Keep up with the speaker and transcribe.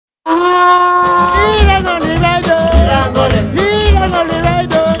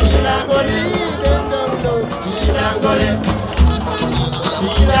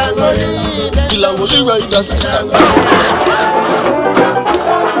Gully Ride.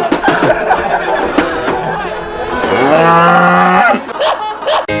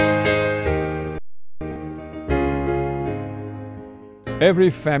 Every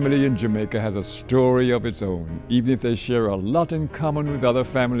family in Jamaica has a story of its own, even if they share a lot in common with other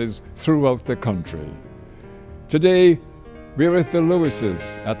families throughout the country. Today, we're with the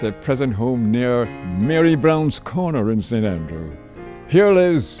Lewises at their present home near Mary Brown's Corner in St. Andrew. Here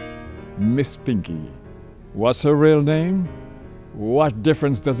lives Miss Pinky. What's her real name? What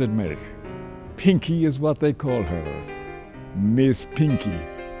difference does it make? Pinky is what they call her. Miss Pinky.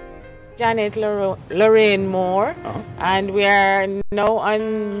 Janet Lorraine Moore, and we are now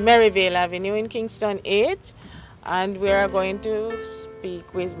on Maryvale Avenue in Kingston 8, and we are going to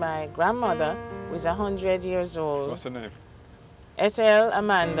speak with my grandmother, who is 100 years old. What's her name? Ethel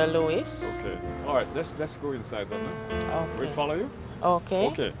Amanda Lewis. Okay. All right, let's go inside then. Okay. We'll follow you? Okay.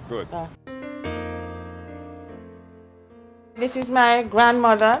 Okay, good. This is my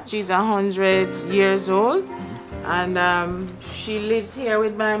grandmother. She's 100 years old. And she lives here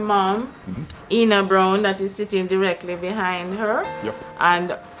with my mom, Ina Brown, that is sitting directly behind her. Yep.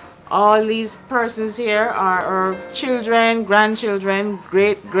 And all these persons here are her children, grandchildren,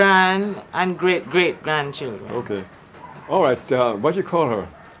 great-grand, and great-great-grandchildren. Okay. All right, what do you call her?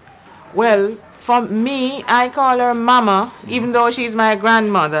 Well, for me, I call her Mama, even though she's my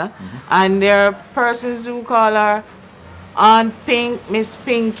grandmother. And there are persons who call her Aunt Pink, Miss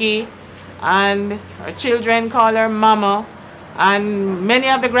Pinky, and her children call her Mama, and many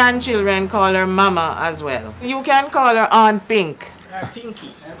of the grandchildren call her Mama as well. You can call her Aunt Pink. Or Pinky.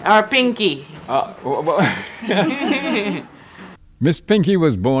 Or Pinky. Miss Pinky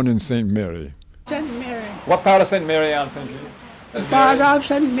was born in St. Mary. St. Mary. What part of St. Mary, Aunt Pinky? Part of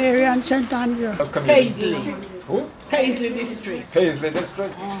St. Mary and St. Andrew. Paisley. Who? Paisley District. Paisley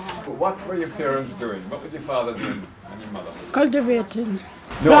District? What were your parents doing? What was your father doing and your mother? Cultivating.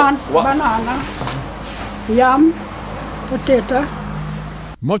 No, Plant, what? banana, yam, potato.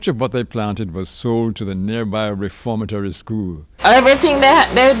 Much of what they planted was sold to the nearby reformatory school. Everything they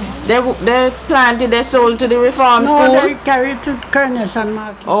planted, they sold to the reform school? No, they carried to Coronation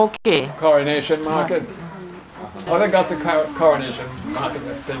Market. Okay. Coronation Market? How they got to Coronation Market,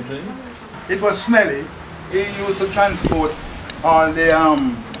 Miss Pinky? It was smelly. He used to transport all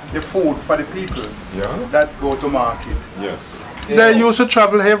the food for the people that go to market. Yes. They used to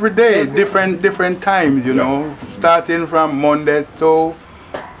travel every day, different times, you know, starting from Monday to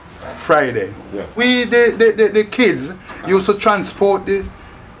Friday. Yeah. We, the kids, used to transport the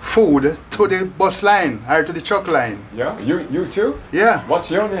food to the bus line or to the truck line. Yeah, you too? Yeah.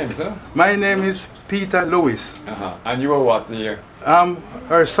 What's your name, sir? My name is Ethel Lewis. And you were what, the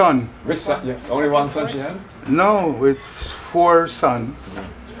Her son. which son? Yeah. Only one son she had? No, it's 4 sons.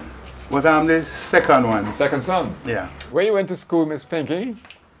 But I'm the second one. Second son? Yeah. Where you went to school, Miss Pinky?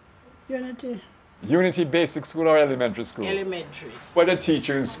 Unity. Unity Basic School or elementary school? Elementary. What did they teach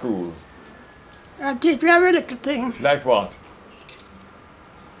you in school? I teach you every little thing. Like what?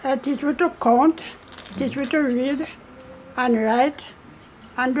 I teach you to count, teach you to read and write,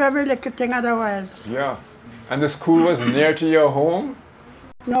 and do every little thing otherwise. Yeah. And the school was near to your home?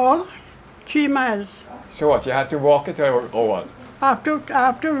 No, 3 miles. So what, you had to walk it or what? I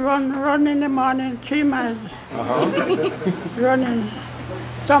have to run in the morning, 3 miles. Running.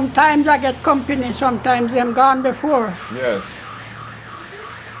 Sometimes I get company, sometimes I'm gone before. Yes.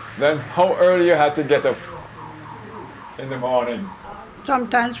 Then how early you had to get up in the morning?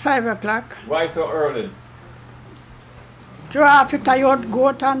 Sometimes 5 o'clock. Why so early? So after tired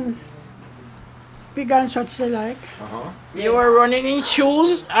goat and pig and such like. You were running in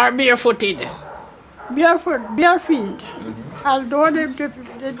shoes or barefooted? Barefoot, bare feet. Although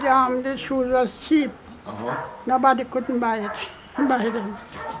the shoes was cheap, nobody couldn't buy it. Buy them.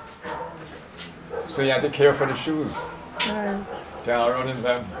 So you had to care for the shoes? Right. They are running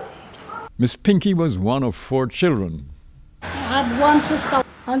them. Miss Pinky was one of 4 children. I had one sister,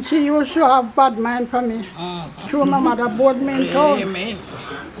 and she used to have bad mind for me. So my mother boarded me in town. Amen.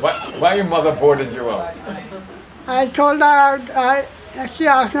 Why your mother boarded you out? I told her, she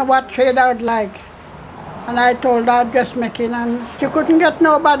asked me what trade I would like. And I told her dressmaking, and she couldn't get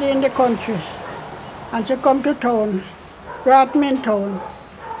nobody in the country. And she come to town, brought me in town,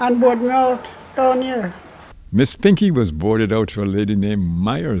 and boarded me out down here. Miss Pinky was boarded out to a lady named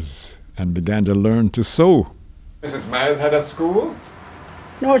Myers and began to learn to sew. Mrs. Myers had a school?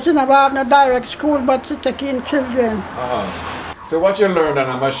 No, she never had no direct school, but she taking children. So what you learned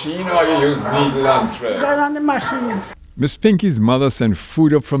on a machine or you use needle and thread? Then on the machine. Miss Pinky's mother sent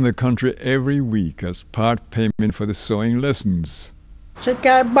food up from the country every week as part payment for the sewing lessons. She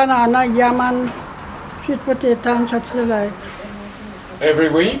carried banana, yam, and sweet potato and such like. Every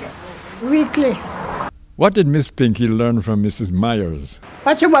week? Weekly. What did Miss Pinky learn from Mrs. Myers?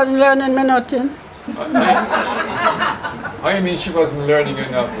 But she wasn't learning me nothing. How you mean she wasn't learning you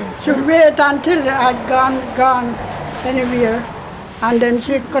nothing? She wait until I'd gone anywhere, and then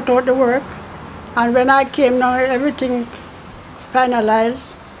she cut out the work. And when I came now, everything finalized.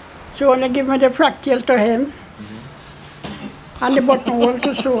 She only give me the fractal to hem and the buttonhole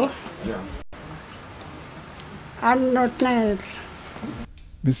to sew. Yeah. And nothing else.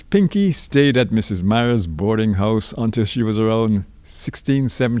 Miss Pinky stayed at Mrs. Myers' boarding house until she was around 16,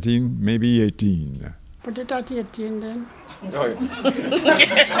 17, maybe 18. Put it at 18 then. Oh, yeah.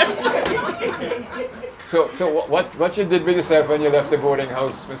 So what you did with yourself when you left the boarding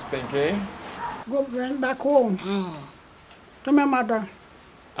house, Miss Pinky? Went back home to my mother.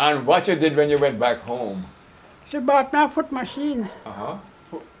 And what you did when you went back home? She bought me a foot machine, Uh-huh.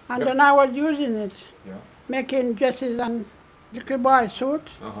 and then I was using it, Yeah. making dresses and little boy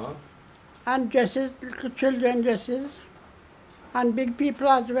suits, Uh-huh. and dresses, little children dresses, and big people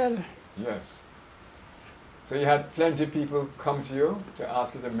as well. Yes. So you had plenty of people come to you to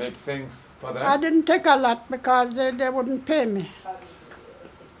ask you to make things for them? I didn't take a lot because they wouldn't pay me.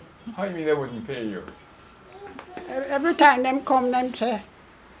 How you mean they wouldn't pay you? Every time them come, them say,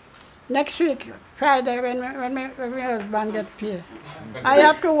 next week, Friday, when my husband gets paid. I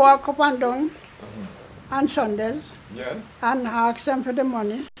have to walk up and down on Sundays Yes. and ask them for the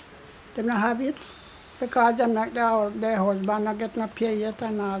money. They don't have it because them not their husband not get no pay yet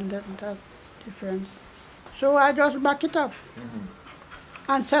and all that difference. So I just back it up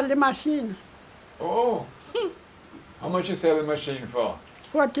and sell the machine. Oh. How much you sell the machine for?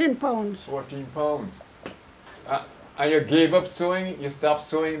 14 pounds. 14 pounds. And you gave up sewing? You stopped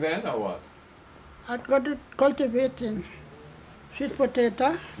sewing then or what? I'd go to cultivating sweet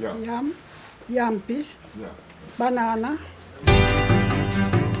potato, Yeah. yam, yampi, Yeah. banana.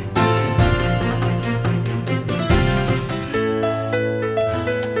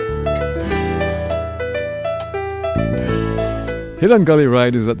 Hill and Gully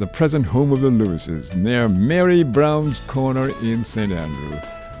Ride is at the present home of the Lewises, near Mary Brown's Corner in St. Andrew.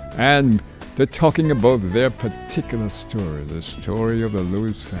 And they're talking about their particular story, the story of the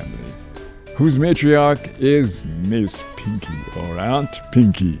Lewis family, whose matriarch is Miss Pinky, or Aunt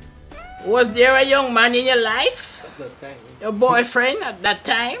Pinky. Was there a young man in your life? Your boyfriend at that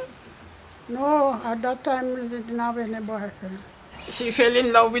time? No, at that time I didn't have any boyfriend. She fell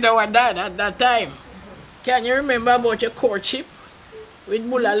in love with our dad at that time. Can you remember about your courtship with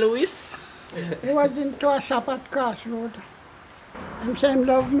Bulla Lewis? He was into a shop at Crossroad. And say him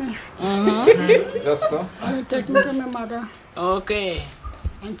love me. Just so? And he take me to my mother Okay.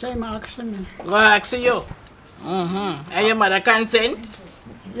 and say him ask me. Go ask you. And your mother consent?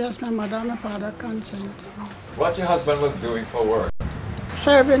 Yes, my mother and my father consent. What your husband was doing for work?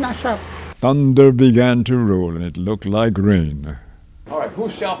 Serving a shop. Thunder began to roll and it looked like rain. All right,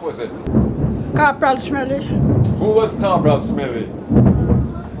 whose shop was it? Corporal Smelly. Who was Corporal Smelly?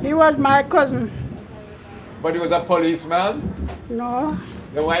 He was my cousin. But he was a policeman? No,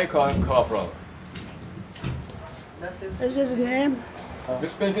 Then why you call him Corporal? is his name.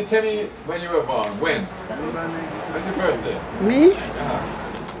 Miss Pinky, tell me when you were born. When? When's your birthday? Me? Uh-huh.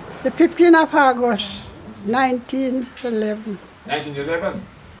 The 15th of August, 1911. 1911.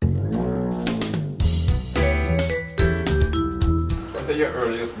 What are your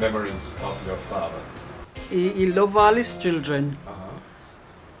earliest memories of your father? He loved all his children. Uh-huh.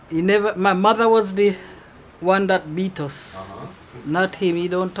 He never. My mother was the one that beat us, Uh-huh. not him. He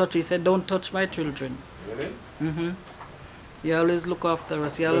don't touch. He said, "Don't touch my children." Really? He always look after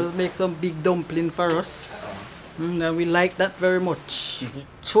us. He always make some big dumpling for us, and we like that very much.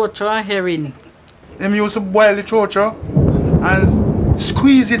 Chocho and herring. Them used to boil the chocho and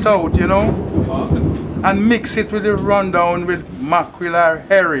squeeze it out, you know, and mix it with the rundown with mackerel or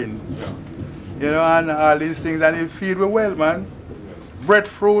herring, you know, and all these things, and it feed we well, man.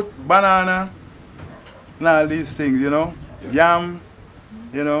 Breadfruit, banana, and all these things, you know, yam,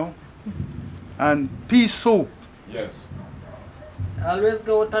 you know, and pea soup. Yes. Always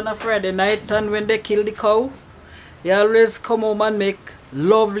go out on a Friday night, and when they kill the cow, he always come home and make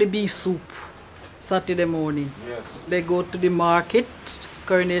lovely beef soup. Saturday morning. Yes. They go to the market,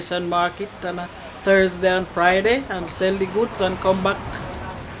 Coronation Market, on a Thursday and Friday and sell the goods and come back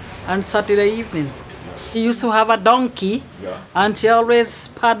on Saturday evening. She used to have a donkey, and she always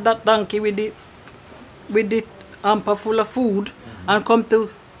pad that donkey with the hamper full of food and come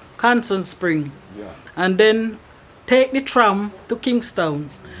to Canson Spring. And then take the tram to Kingstown.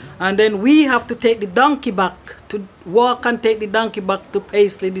 And then we have to take the donkey back to walk and take the donkey back to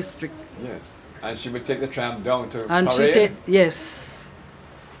Paisley District. Yes. And she would take the tram down to And Parade yes,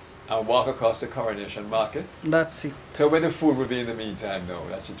 and walk across the Coronation Market. that's it. So where the food would be in the meantime now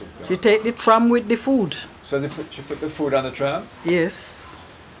that she took down? She take the tram with the food. So she put the food on the tram? Yes.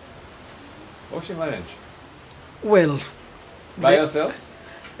 How she manage? Well, By herself?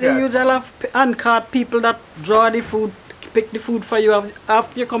 they usually have hand-cart people that draw the food, pick the food for you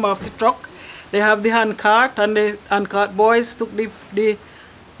after you come off the truck. They have the hand-cart, and the hand-cart boys took the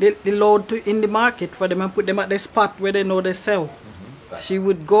load in the market for them and put them at the spot where they know they sell. She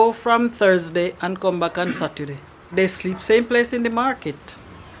would go from Thursday and come back on Saturday. They sleep same place in the market.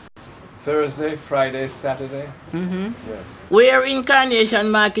 Thursday, Friday, Saturday? Mm-hmm. Yes. Where in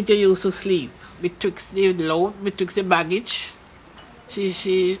Carnation Market you used to sleep? Betwixt the load, betwixt the baggage.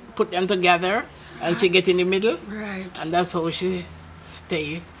 She put them together and she get in the middle. Right. And that's how she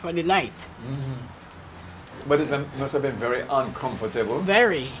stay for the night. But it must have been very uncomfortable.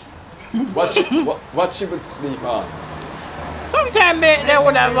 Very. What she would sleep on? Sometimes they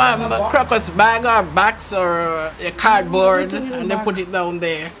would have a crocus bag or box or a cardboard and they put it down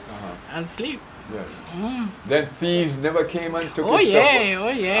there and sleep. Yes. Then thieves never came and took Oh his yeah, stuff. oh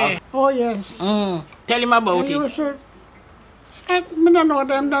yeah. Oh, yes. Tell him about I it. used to, I don't know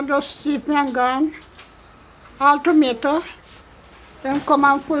them, they just sleep me and gone. All tomato, them come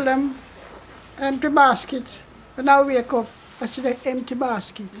and pull them empty baskets. When I wake up, I see the empty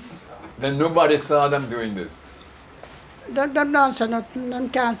basket. Then nobody saw them doing this. Them don't say nothing, them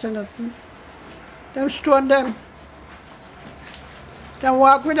can't say nothing. Them stone them. Them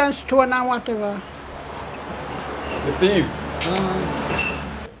walk with them stone and whatever. The thieves.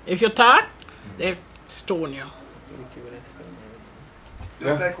 If you talk, they stone you.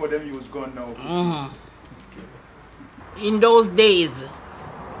 Just like what them use gun now. In those days,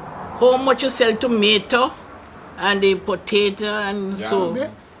 how much you sell tomato and the potato and so.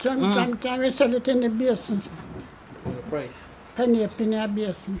 Sometimes we sell it in the basin. Price. Penny a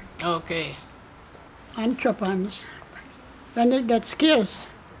basin. Okay. And chop-ons. When it gets scarce.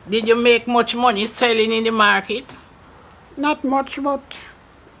 Did you make much money selling in the market? Not much, but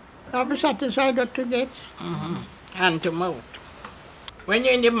I'll be satisfied what to get. Hand to mouth. When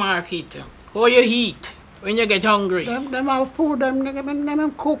you're in the market, how you eat when you get hungry? Them have food,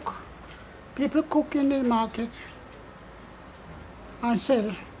 them cook. People cook in the market and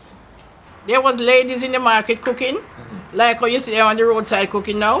sell. There was ladies in the market cooking, like how you see them on the roadside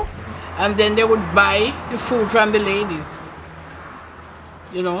cooking now, and then they would buy the food from the ladies.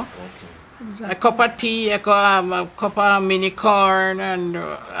 You know, a cup of tea, a cup of mini corn, and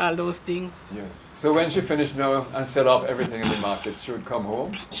all those things. Yes. So when she finished now and sell off everything in the market, she would come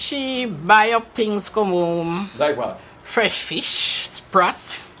home? She buy up things, come home, Like what? fresh fish,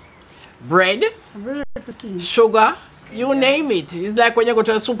 sprat, bread, Everything. sugar, you name it. It's like when you go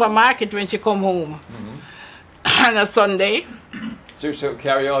to a supermarket when she come home on a Sunday. She would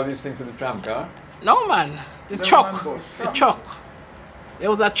carry all these things in the tram car? No man, the truck, the truck. There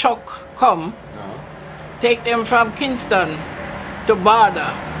was a truck come, take them from Kingston to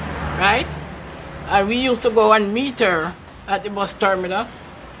Border, right? And we used to go and meet her at the bus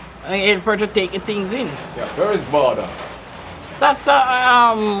terminus and help her to take the things in. Yeah. Where is Border? That's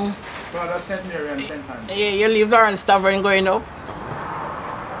Father St. Mary and St. Andrew. you leave there and Stavern going up.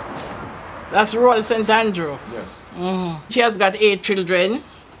 That's Royal St. Andrew. Yes. She has got 8 children.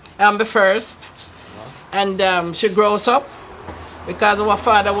 I'm the first. And she grows up because our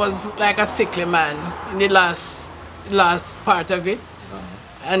father was like a sickly man in the last part of it.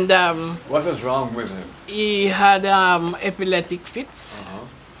 And What was wrong with him? he had epileptic fits.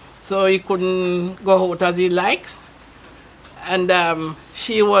 So he couldn't go out as he likes. And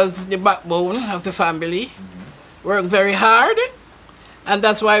she was the backbone of the family. Worked very hard. And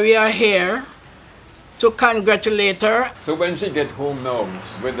that's why we are here to congratulate her. So when she get home now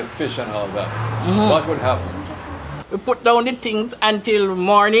with the fish and all that, what would happen? We put down the things until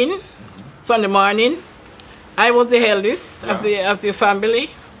morning, Sunday morning. I was the eldest of the family,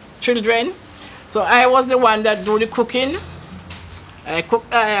 children. So I was the one that do the cooking. I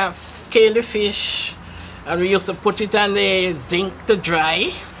scale the fish, and we used to put it on the zinc to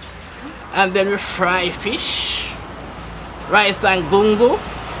dry. And then we fry fish, rice and gungu.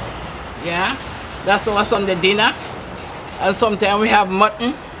 Yeah, that's our Sunday dinner. And sometimes we have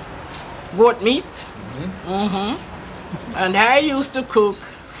mutton, goat meat. And I used to cook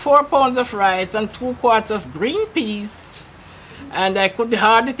 4 pounds of rice and 2 quarts of green peas. And I could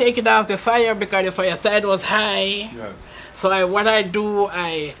hardly take it off the fire because the fireside was high. Yes. So what I do,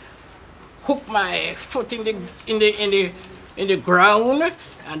 I hook my foot in in the ground,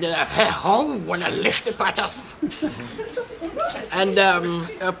 and then I when I lift the pot up, and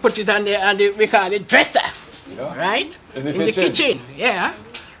I put it on the we call it dresser, right? In the the kitchen, yeah.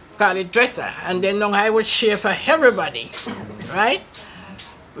 Call it dresser, and then I would share for everybody, right?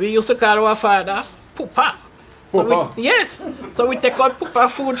 We used to call our father Pupa. Pupa? Yes. So we take out Pupa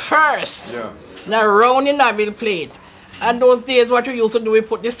food first. Yeah. Now round in a big plate. And those days what we used to do, we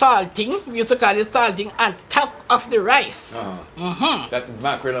put the salting, we used to call the salting on top of the rice. That's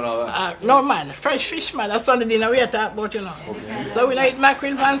mackerel and all that? No man, fresh fish man, that's Sunday dinner we talk about, you know. Okay. So we don't eat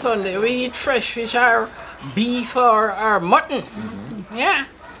mackerel on Sunday, we eat fresh fish or beef or mutton. Yeah.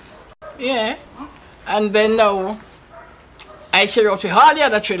 Yeah. And then now, I share out with all the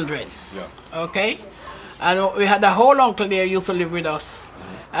other children. Yeah. Okay? And we had a whole uncle there who used to live with us.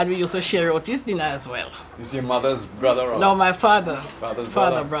 And we used to share out his dinner as well. Is your mother's brother? Or? No, my father.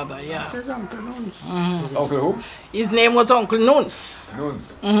 Father's brother, yeah. Uncle Nuns. Uncle who? His name was Uncle Nuns.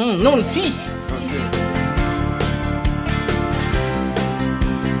 Nuns. Nunsi.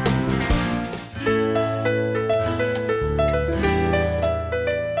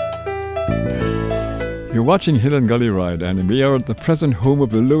 You're watching Hill and Gully Ride, and we are at the present home of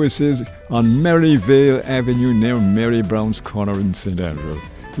the Lewises on Maryvale Avenue near Mary Brown's Corner in St. Andrew,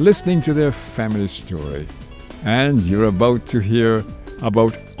 listening to their family story. And you're about to hear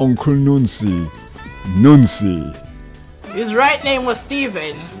about Uncle Nunsi. His right name was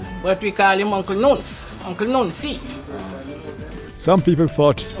Stephen, but we call him Uncle Nuns. Uncle Nunsi. Some people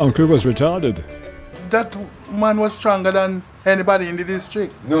thought Uncle was retarded. That man was stronger than anybody in the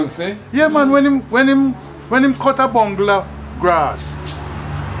district. Nunsi? Yeah, man, when him cut a bungle of grass,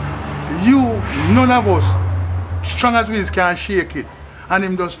 none of us, strong as we is, can shake it. And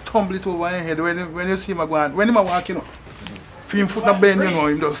him just tumble it over his head when you see him going, when him walking up. Him foot not bend, you know,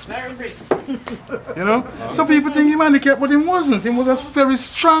 him just, you know. So people think him handicapped, but he wasn't. He was a very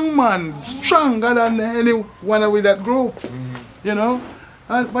strong man, stronger than anyone with that group, you know.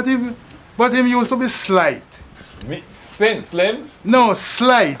 But him used to be slight. Thin, slim? No,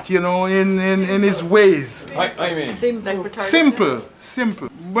 slight, you know, in his ways. I mean? Simple.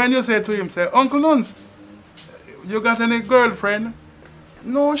 When you say to him, say, Uncle Nuns, you got any girlfriend?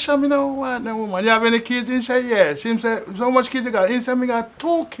 No, Shami, no want no woman. You have any kids? He say, yes. He say, how much kids you got? He say, me got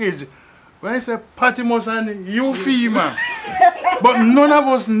 2 kids. When I say Patimus and Euphema. But none of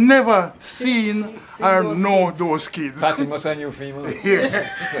us never seen or know those kids. Patimus and Euphema? Yeah.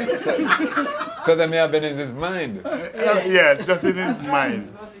 So they may have been in his mind. Yes, just in his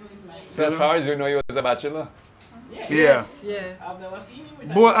mind. So as far as you know, he was a bachelor? Yeah. Yeah. I've never seen him with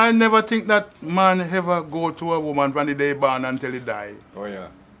that. But I never think that man ever go to a woman from the day born until he die. Oh yeah.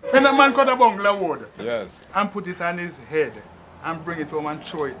 When a man cut a bungle of wood Yes. and put it on his head and bring it home and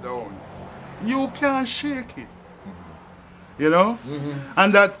throw it down, you can't shake it. You know?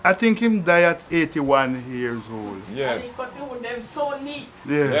 And that I think him die at 81 years old. Yes. And he cut the wood them so neat.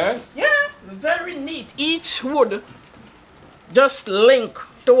 Yeah. Yes? Yeah, very neat. Each wood just link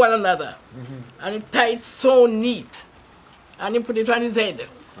to one another. And it tied so neat. And he put it on his head.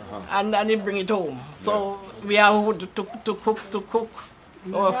 And then he bring it home. So we have wood to cook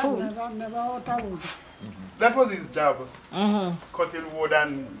our food. Never out of wood. That was his job. Cutting wood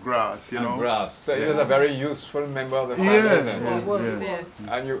and grass, you know. And grass. So he was a very useful member of the family. Yes, isn't He he? was, Yeah. yes.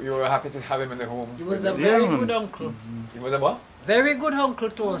 And you were happy to have him in the home? He was a with you? very man. good uncle. He was a what? Very good uncle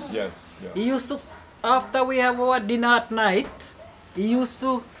to us. Yes. Yeah. He used to, after we have our dinner at night, he used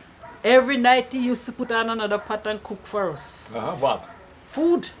to, every night he used to put on another pot and cook for us. What?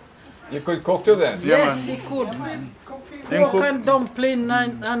 Food. You could cook too then? Yeah, Yes, man. he could. Him Pork cook and dumpling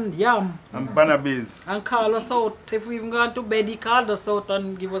and yam. and banabis. And call us out. If we even gone to bed, he called us out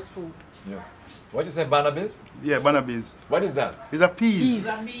and give us food. Yes. What you say, banabis? Yeah, banabis. What is that? It's a peas.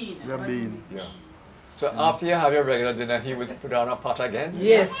 Peas. It's a bean. Yeah. So after you have your regular dinner, he would put on a pot again?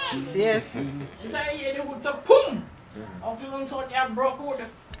 Yes, yes. And I hear the wood say, boom! Uncle Nuns out there broke wood.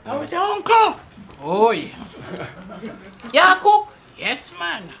 I would say, Uncle! Oi! You cook? Yes,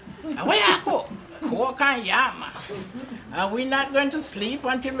 man. And where you cook? Pork and yam. And we're not going to sleep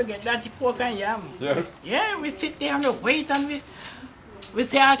until we get that pork and yam. Yes. Yeah, we sit there and we wait and we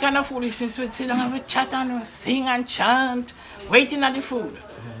say all kind of foolishness. We sit down and we chat and we sing and chant, waiting at the food.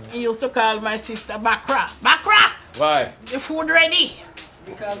 He used to call my sister Bakra. Bakra! Why? The food ready.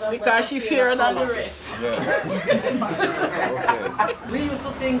 Because she fairer than the rest. Yes. Okay. We used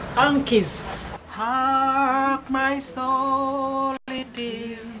to sing Sankies. Hark my soul, it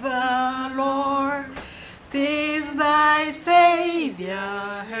is the Lord. 'Tis thy Savior,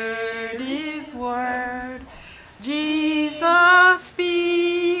 heard his word. Jesus,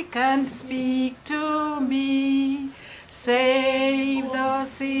 speak and speak to me. Save the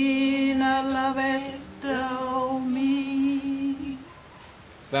sinner, lovest thou me.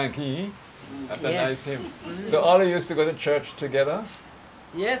 Sankey. That's a Yes. nice hymn. So all of you used to go to church together?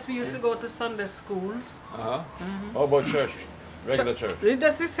 Yes, we used to go to Sunday schools. Uh-huh. How about church? Regular church?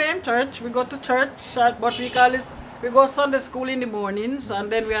 That's the same church. We go to church, but we call it, we go Sunday school in the mornings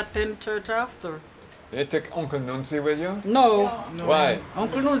and then we attend church after. You took Uncle Nuncy with you? No, Why?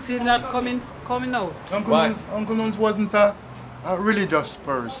 Uncle Nuncy not coming out. Uncle Nuns wasn't a religious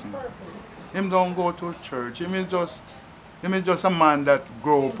person. Him don't go to church. Him is just a man that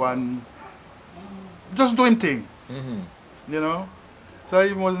grew up and just doing thing. You know? So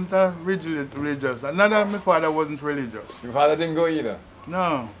he wasn't a religious. Another, my father wasn't religious. Your father didn't go either?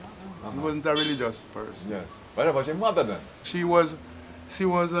 No, he wasn't a religious person. Yes. What about your mother then? She was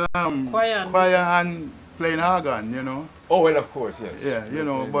choir and playing organ, you know. Oh, well, of course, yes. Yeah, you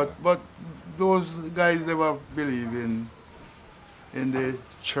know, but those guys never believe in the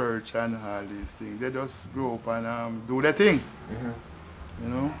church and all these things. They just grow up and do their thing, you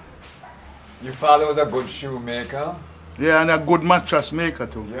know. Your father was a good shoemaker? Yeah, and a good mattress maker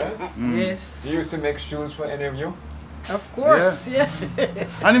too. Yes? Yes. He used to make shoes for any of you? Of course, yeah.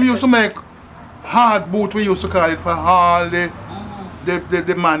 And he used to make hard boot, we used to call it, for all the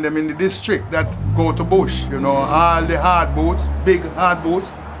man them in the district that go to bush, you know, all the hard boots, big hard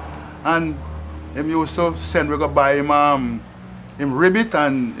boots. And him used to send we go buy him ribbit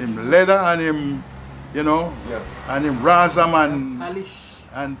and him leather and him, you know, yes, and him rasam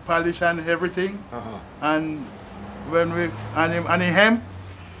and polish and everything. And when we and him hem,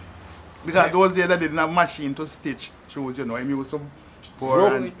 because those days they didn't have machine to stitch shoes, you know, him used to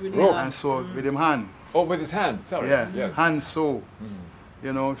pour and sew with him hand. Oh, with his hand, sorry. Yeah, yes. hand sew,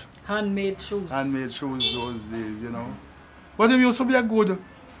 you know. Handmade shoes. Handmade shoes those days, you know. But he used to be a good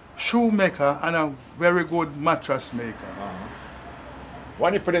shoemaker and a very good mattress maker.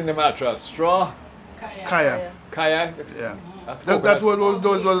 What do you put in the mattress? Straw? Kaya. Kaya? Yeah. That's That was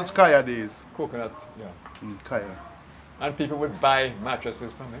those Kaya days. Coconut, yeah. Kaya. And people would buy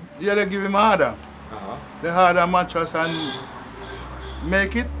mattresses from him? Yeah, they give him order. They order a mattress and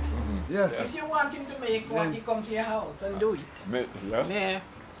make it. Yeah. If you want him to make one, he come to your house and do it. Yeah. Yeah.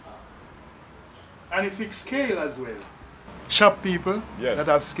 And he fix scale as well. Shop people that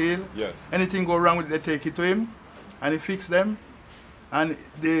have scale. Yes. Anything go wrong with it, they take it to him and he fix them. And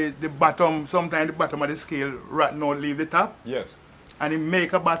the bottom, sometimes the bottom of the scale rotten out, leave the top. Yes. And he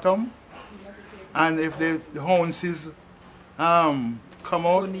make a bottom. And if the ounces come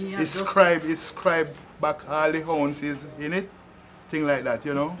out, he scribe back all the ounces in it. Thing like that,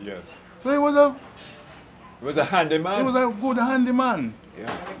 you know. Yes. So he was a handyman. He was a good handyman.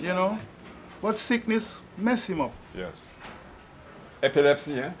 Yeah. You know. But sickness messed him up. Yes.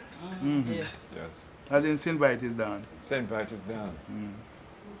 Epilepsy, yeah? Yes. Yes. As in St. Vitus down. St. Vitus down.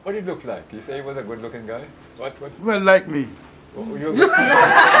 What did he look like? You say he was a good looking guy? What? Well, like me. Oh,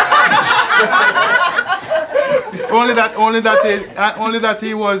 only that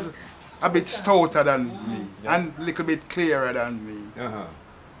he was a bit stouter than me and a little bit clearer than me.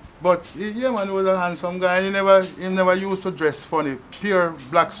 But yeah, man, he was a handsome guy. He never used to dress funny. Pure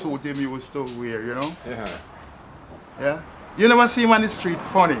black suit he used to wear, you know. Yeah. You never see him on the street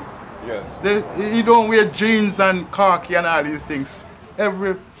funny. Yes. He don't wear jeans and khaki and all these things.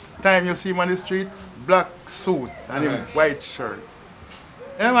 Every time you see him on the street, black suit and him white shirt.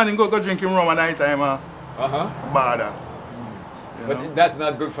 Yeah, man, he go drink him rum at night time, bother. But that's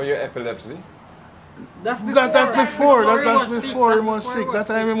not good for your epilepsy. That's before. That's before he was sick. That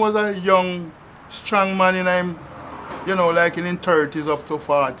time he was a young, strong man in him, you know, like in 30s up to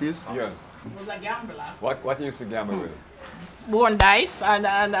 40s. Yes. He was a gambler. What you used to gamble with? Bone dice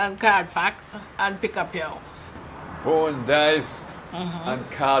and card packs and pick up your Bone dice and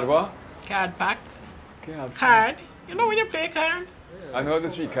card what? Card packs. Card. You know when you play card? I know the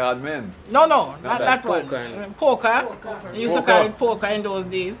 3 card men. No, not that one. Poker. Poker. You used to call it poker in those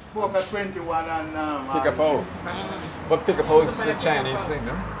days. Poker 21 and pick-a-pole. But pick-a-pole is the Chinese thing,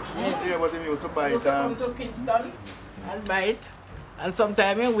 no? Yes. Yeah, but he used to buy it. Used to come to Kingston and buy it. And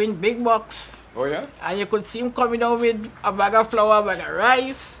sometimes he win big bucks. Oh yeah? And you could see him coming down with a bag of flour, a bag of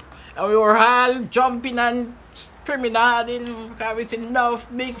rice. And we were all jumping and promenading because we see enough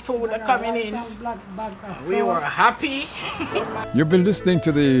big food coming in. We were happy. You've been listening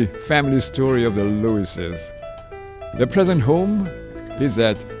to the family story of the Lewises. Their present home is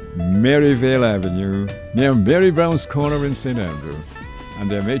at Maryvale Avenue near Mary Brown's Corner in St. Andrew.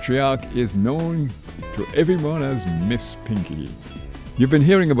 And their matriarch is known to everyone as Miss Pinky. You've been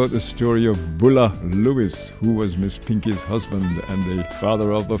hearing about the story of Bulla Lewis, who was Miss Pinky's husband and the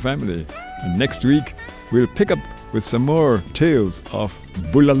father of the family. And next week, we'll pick up with some more tales of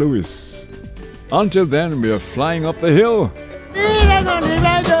Gully Lewis. Until then, we are flying up the hill.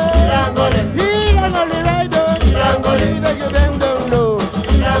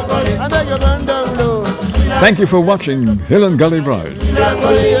 Thank you for watching Hill and Gully Ride.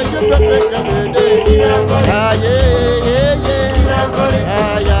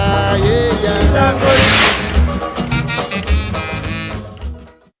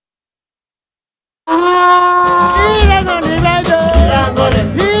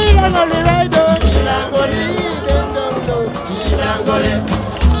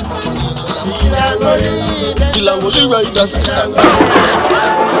 Gully Ride.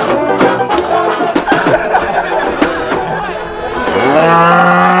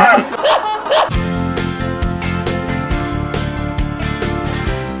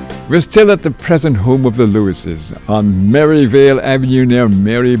 We're still at the present home of the Lewises on Maryvale Avenue near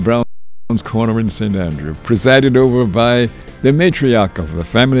Mary Brown's Corner in St. Andrew, presided over by the matriarch of the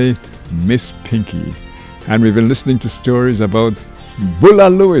family, Miss Pinky. And we've been listening to stories about Gully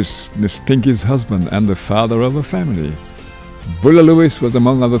Lewis, Miss Pinky's husband and the father of the family. Gully Lewis was,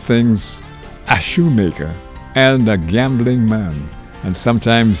 among other things, a shoemaker and a gambling man. And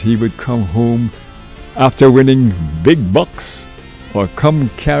sometimes he would come home after winning big bucks or come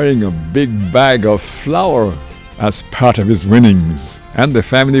carrying a big bag of flour as part of his winnings, and the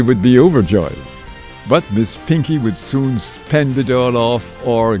family would be overjoyed. But Miss Pinky would soon spend it all off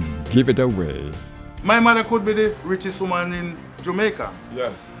or give it away. My mother could be the richest woman in Jamaica.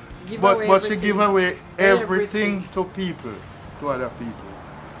 Yes. But she gave away everything to people, to other people.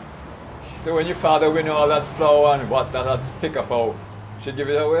 So when your father win all that flour and what that pick up out, she give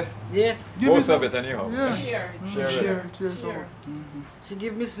it away? Yes. Most of it anyhow. Yeah. Share. Share. She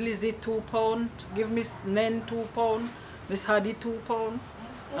give Miss Lizzie £2, give Miss Nen £2, Miss Haddy £2,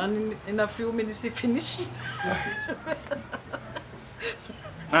 and in a few minutes he finished.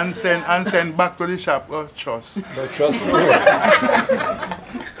 and send back to the shop trust. The trust.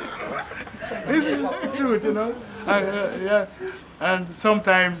 This is the truth, you know. Yeah. And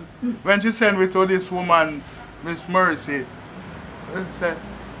sometimes when she send me to this woman, Miss Mercy, say,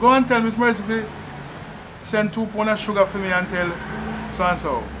 go and tell Miss Mercy to send 2 pounds of sugar for me and tell so and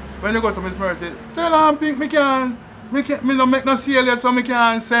so. When you go to Miss Mercy, tell her Pink me don't make no sale yet, so me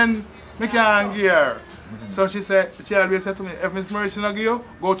can't send, me can't give her. So she always said to me, if Miss Mercy not give you,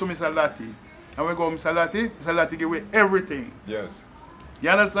 go to Miss Lati. And we go to Miss Lati give away everything. Yes. You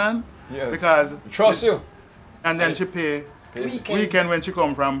understand? Yes. Because trust you. And then she pay weekend when she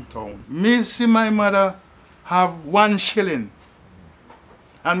come from town. Me see my mother have 1 shilling.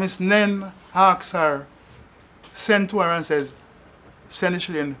 And Miss Nen asks her, send to her and says, send the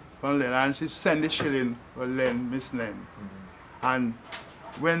shilling for Len. And she send the shilling for Len, Miss Nen. And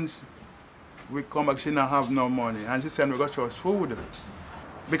when we come back, she not have no money. And she said we got church food.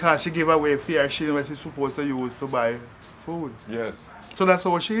 Because she give away fair shilling what she's supposed to use to buy food. Yes. So that's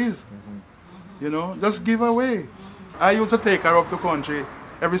how she is. You know, just give away. I used to take her up to country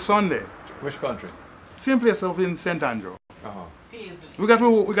every Sunday. Which country? Same place up in St. Andrew. Uh-huh. We got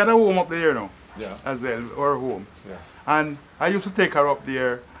a home up there now. Yeah. As well, our home. Yeah. And I used to take her up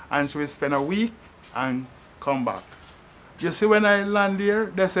there and she would spend a week and come back. You see, when I land there,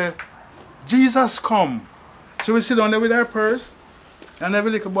 they say, Jesus come. She would sit down there with her purse and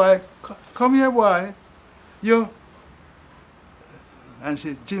every little boy, come here boy, you. And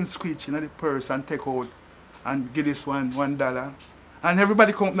she Jim squeech in the purse and take out and give this one $1. And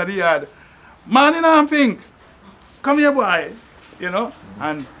everybody come to the yard, man in pink, come here boy, you know,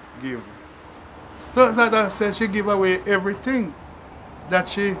 and give. So that says she give away everything that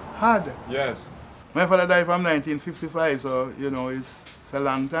she had. Yes. My father died from 1955, so you know it's a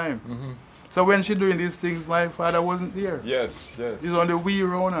long time. So when she doing these things, my father wasn't there. Yes, yes. He's on the wheel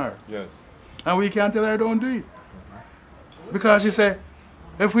around her. Yes. And we can't tell her don't do it. Because she said,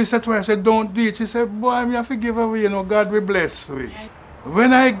 if we said to her, said don't do it, she said, boy, I have to give away, you know, God will bless me.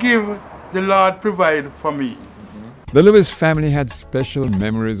 When I give, the Lord provide for me. The Lewis family had special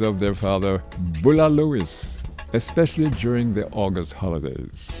memories of their father, Gully Lewis, especially during the August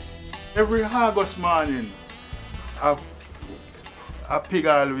holidays. Every August morning, a pig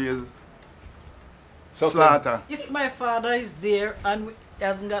always slaughter. If my father is there and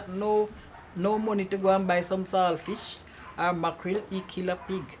hasn't got no money to go and buy some saltfish or mackerel, he kill a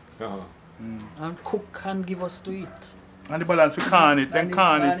pig and cook and give us to eat. And the balance we can it, then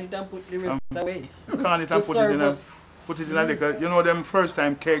can it. And put the rest away. Can it and put it in a liquor. You know them first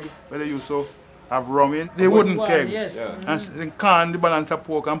time keg where they used to have rum in? They wouldn't keg. Yes. And then can the balance of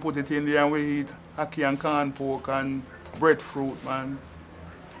pork and put it in there and we eat ackee and corn pork and breadfruit, man.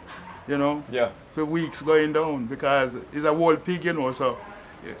 you know, Yeah. for weeks going down because it's a whole pig, you know, so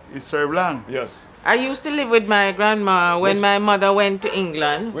it served long. Yes. I used to live with my grandma when my mother went to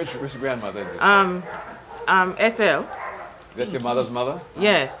England. Which grandmother is this? Ethel. That's your mother's mother?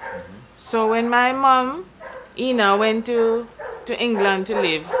 Yes. So when my mom, Ina, went to England to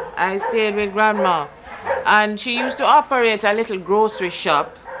live, I stayed with grandma. And she used to operate a little grocery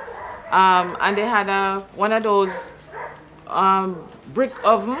shop. And they had one of those brick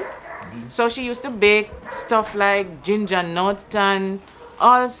oven. So she used to bake stuff like ginger nut and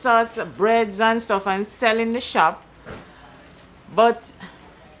all sorts of breads and stuff and sell in the shop. But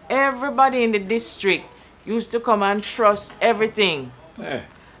everybody in the district used to come and trust everything. Eh.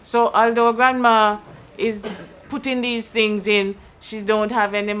 So although grandma is putting these things in, she don't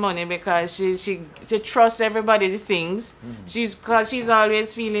have any money because she trusts everybody the things. Cause she's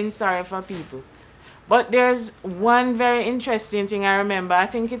always feeling sorry for people. But there's one very interesting thing I remember. I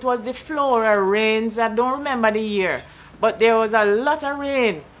think it was the Flora rains. I don't remember the year, but there was a lot of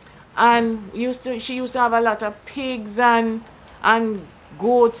rain, and she used to have a lot of pigs and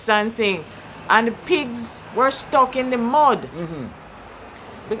goats and things, and the pigs were stuck in the mud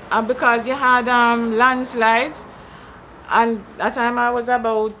because you had landslides. And that time I was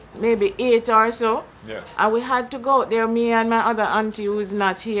about maybe 8 or so. Yeah. And we had to go out there, me and my other auntie who is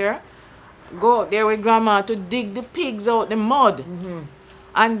not here, go out there with grandma to dig the pigs out the mud.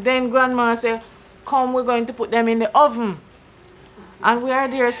 And then grandma said, come, we're going to put them in the oven. And we are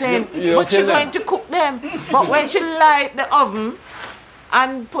there saying, but she's going to cook them. But when she light the oven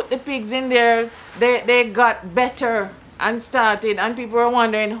and put the pigs in there, they got better and started, and people were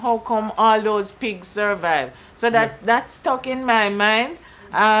wondering how come all those pigs survived. So that stuck in my mind,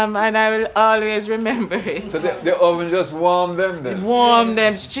 and I will always remember it. So the oven just warmed them then? Warm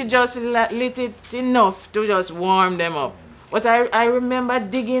them. She just lit it enough to just warm them up. But I remember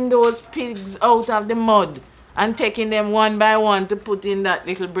digging those pigs out of the mud and taking them one by one to put in that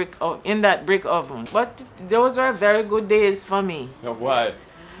little brick oven. But those were very good days for me. Why?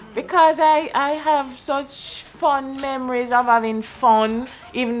 Because I have such fun memories of having fun,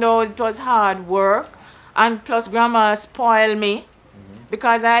 even though it was hard work. And plus grandma spoiled me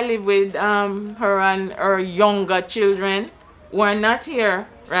because I live with her and her younger children who are not here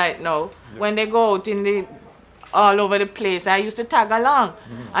right now. When they go out all over the place, I used to tag along.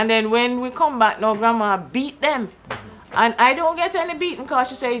 And then when we come back now, grandma beat them. And I don't get any beating because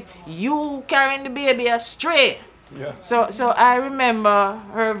she says, you carrying the baby astray. Yeah. So I remember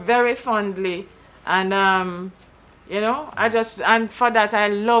her very fondly, and you know, and for that I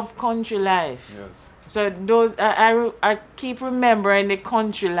love country life. Yes. So those I keep remembering the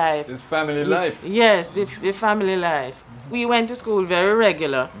country life. It's family life. Yes, the family life. We went to school very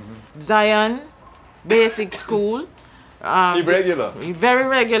regular. Zion Basic School. Irregular. Very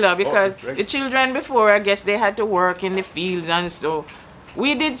regular because regular. the children before, I guess they had to work in the fields and stuff.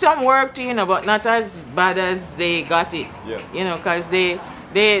 We did some work too, you know, but not as bad as they got it. Yeah. You know, because they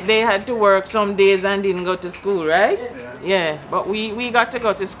had to work some days and didn't go to school, right? Yeah. But we got to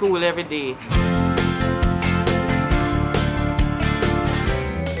go to school every day.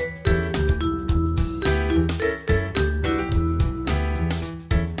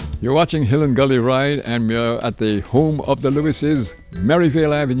 You're watching Hill and Gully Ride, and we're at the home of the Lewises,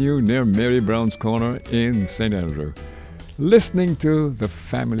 Maryvale Avenue near Mary Brown's Corner in St. Andrew. Listening to the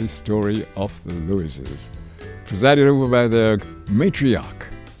family story of the Lewises, presided over by their matriarch,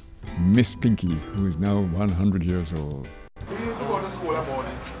 Miss Pinky, who is now 100 years old. We used to go to school about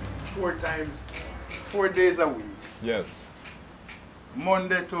 4 days a week. Yes.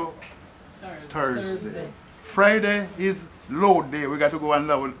 Monday to Thursday. Friday is load day. We got to go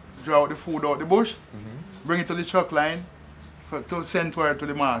and draw out the food out the bush, bring it to the truck line to send to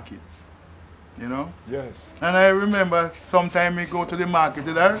the market. You know? Yes. And I remember sometime we go to the market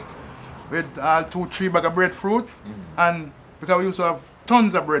there with 2-3 bags of breadfruit, and because we used to have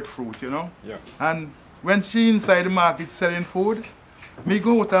tons of breadfruit, you know? Yeah. And when she inside the market selling food, me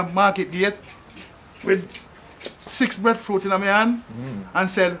go to market gate with 6 breadfruit in my hand and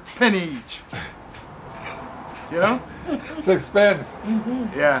sell penny each. You know? 6 pence.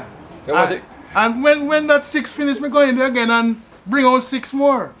 Yeah. So and when that 6 finish, me go in there again and bring out 6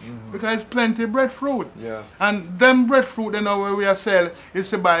 more because it's plenty of breadfruit. Yeah. And them breadfruit, you know, where we are sell is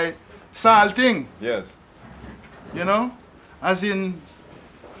to buy salting. Yes. You know, as in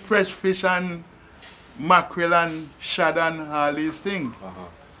fresh fish and mackerel and shad and all these things.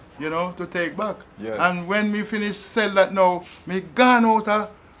 You know, to take back. Yes. And when me finish sell that now, me gone out of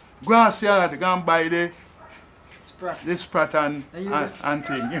grass yard, go and buy the sprat and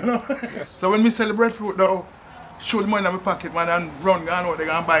thing, you know. So when me sell the breadfruit now, show the money in my pocket, man, and run, go out, they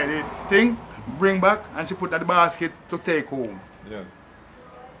go and buy the thing, bring back, and she put it in the basket to take home. Yeah.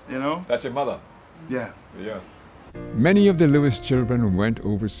 You know? That's your mother? Yeah. Yeah. Many of the Lewis children went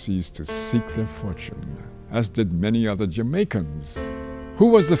overseas to seek their fortune, as did many other Jamaicans. Who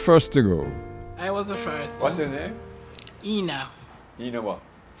was the first to go? I was the first. What's your name? Ina Ina what?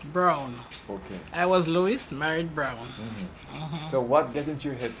 Brown. Okay. I was Lewis, married Brown. So what got into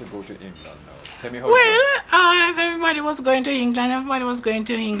your head to go to England now? Tell me how. Well, everybody was going to England. Everybody was going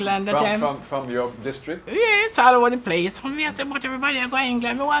to England that time. From your district? Yes, all over the place. Me, I said, but everybody are going to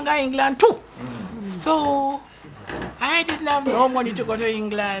England. I want to go to England too. So I didn't have no money to go to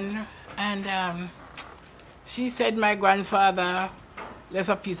England. And she said my grandfather left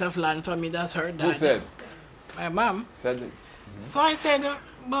a piece of land for me. That's her dad. Who said? My mom. Said it. So I said,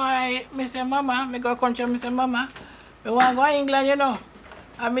 boy, me say, Mama, me go country, me say, Mama, me want to go to England, you know.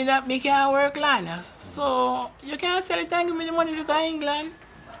 I mean, that me can't work land. So you can't sell it and give me the money if you go to England.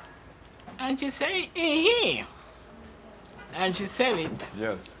 And she say, eh. And she sell it.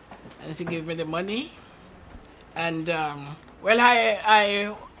 Yes. And she gave me the money. And, well,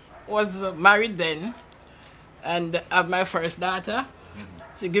 I was married then and have my first daughter.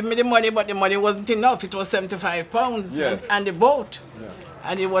 She gave me the money, but the money wasn't enough. It was £75 yes. and the boat. Yeah.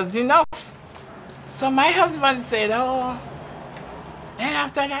 And it wasn't enough. So my husband said, oh, and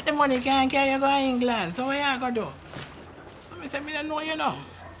after that the money can't carry you go to England. So what you going to do? So I said, I don't know, you know.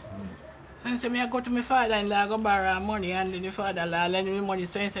 So I said, I go to my father-in-law, go borrow money, and then the father-in-law lend me money.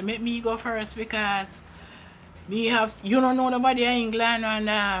 So he said, make me go first because me have, you don't know nobody in England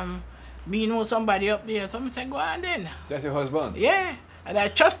and me know somebody up there. So I said, go on then. That's your husband? Yeah. And I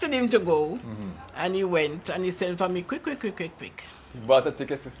trusted him to go, and he went, and he sent for me quick. He bought a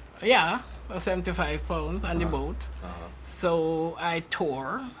ticket? Yeah, for £75 on the boat. So I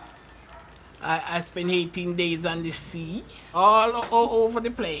toured. I spent 18 days on the sea, all over the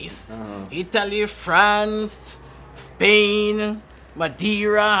place. Italy, France, Spain,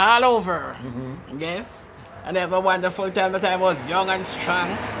 Madeira, all over. Yes. And I have a wonderful time that I was young and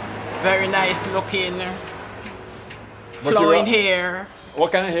strong, very nice looking. Flowing hair.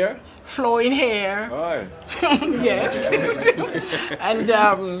 What kind of hair? Flowing hair. Right. Yes. And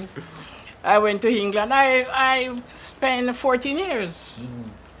I went to England. I spent 14 years.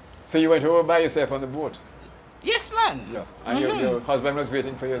 So you went over by yourself on the boat? Yes, man. Yeah. And your husband was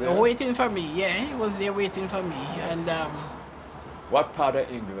waiting for you there? Waiting for me, yeah. He was there waiting for me. And what part of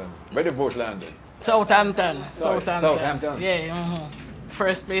England? Where the boat landed? Southampton. Southampton? Yeah.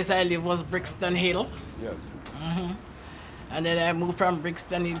 First place I lived was Brixton Hill. Yes. And then I moved from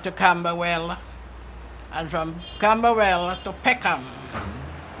Brixton Hill to Camberwell. And from Camberwell to Peckham.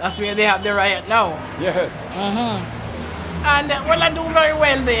 That's where they have the riot now. Yes. And well, I do very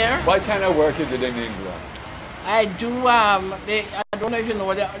well there. What kind of work you did in England? I do, I don't know if you know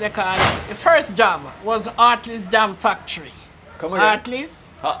what they call it. The first job was Hartley's Jam Factory. Come again?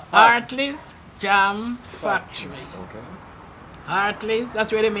 Hartley's Jam Factory. Okay. Hartley's,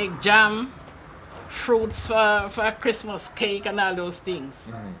 that's where they make jam, fruits for Christmas cake and all those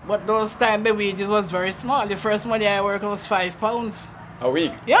things. But those times the wages was very small. The first money I worked was £5. A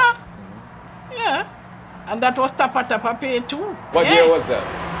week? Yeah. Yeah. And that was tapa pay too. What year was that?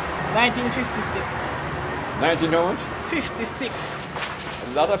 1956. 19 how much? 56. A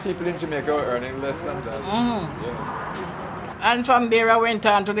lot of people in Jamaica are earning less than that. Yes. And from there I went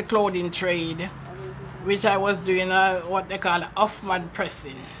on to the clothing trade, which I was doing what they call off-mud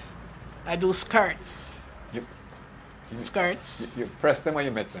pressing. I do skirts. Skirts. You press them or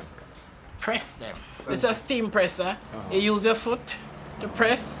you met them? Press them. It's a steam presser. You use your foot to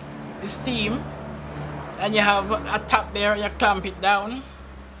press the steam. And you have a top there, you clamp it down.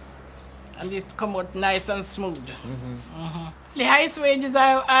 And it come out nice and smooth. The highest wages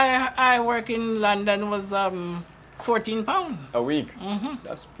I work in London was £14. A week?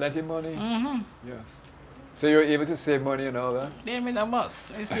 That's plenty money. Yeah. So you were able to save money and all that? They mean I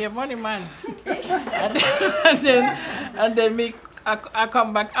must. I save money, man. and then I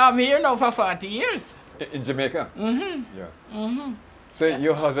come back. I'm here now for 40 years. In Jamaica? Yeah. So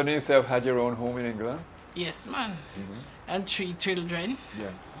your husband and yourself had your own home in England? Yes, man. And 3 children.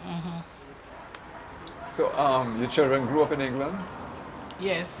 Yeah. So your children grew up in England?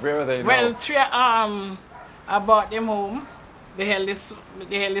 Yes. Where are they now? Well, 3 I bought them home. The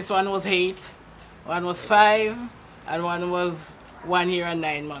eldest one was 8, one was 5, and one was 1 year and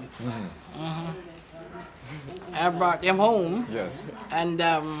 9 months. I brought them home. Yes. And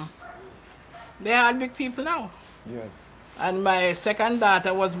they are big people now. Yes. And my second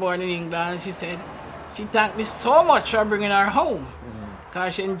daughter was born in England. She said she thanked me so much for bringing her home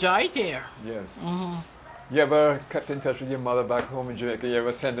because she enjoyed here. Yes. You ever kept in touch with your mother back home in Jamaica? You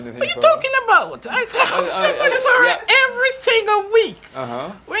ever send anything What are for you her? talking about? I send money for her every single week.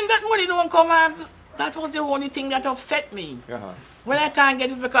 When that money don't come out, that was the only thing that upset me. When I can't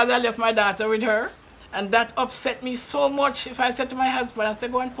get it because I left my daughter with her, and that upset me so much. If I said to my husband, I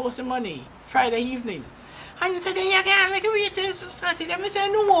said, go and post the money Friday evening. And he said, then you can't make it wait till Saturday. I said,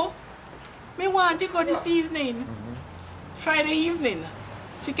 no, me want to go this evening. Friday evening.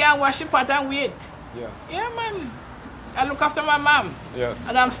 She can't wash the pot and wait. Yeah, man. I look after my mom. Yes.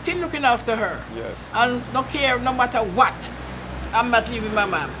 And I'm still looking after her. Yes. And don't care no matter what. I'm not leaving my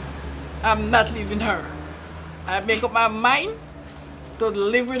mom. I'm not leaving her. I make up my mind to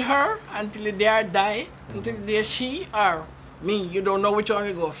live with her until the day I die, until the day she or me. You don't know which one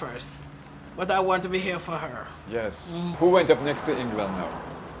will go first. But I want to be here for her. Yes. Who went up next to England now?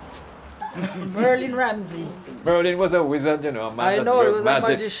 Merlin Ramsey. Merlin was a wizard, you know, a man I that know, he worked was magic.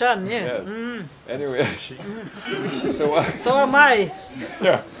 a magician, yeah. Yes. Anyway, so am I.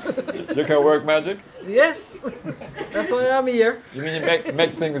 Yeah. You can work magic? Yes. That's why I'm here. You mean you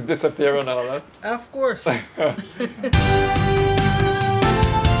make things disappear and all that? Of course.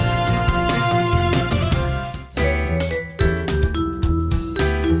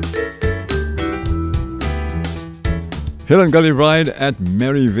 Hill and Gully Ride at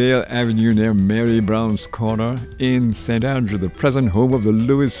Maryvale Avenue near Mary Brown's Corner in St. Andrew, the present home of the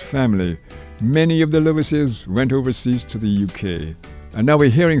Lewis family. Many of the Lewises went overseas to the UK. And now we're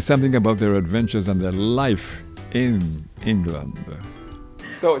hearing something about their adventures and their life in England.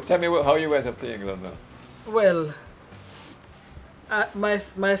 So tell me how you went up to England now. Well, my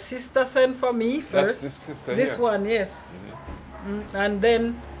sister sent for me first. That's this sister this here. one, yes. And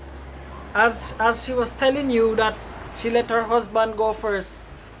then, as she was telling you that she let her husband go first,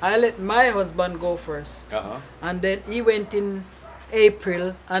 I let my husband go first. And then he went in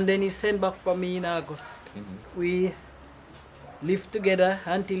April, and then he sent back for me in August. We lived together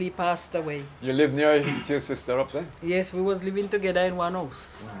until he passed away. You live near your sister up there? Yes, we was living together in one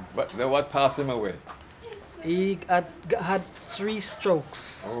house. But then what passed him away? He had 3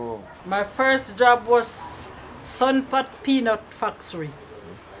 strokes. Oh. My first job was Sunpot Peanut Factory.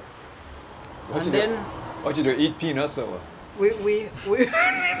 What you do, eat peanuts or what?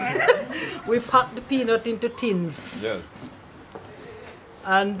 We packed the peanut into tins. Yes.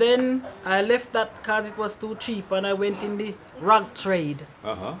 And then I left that because it was too cheap, and I went in the rag trade.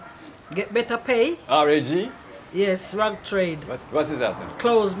 Get better pay. RAG? Yes, rag trade. What is that then?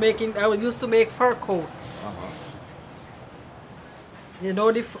 Clothes making. I used to make fur coats. You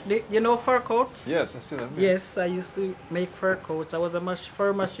know you know fur coats? Yes, I see them. Yes, I used to make fur coats. I was a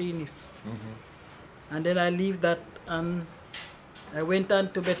fur machinist. And then I leave that and I went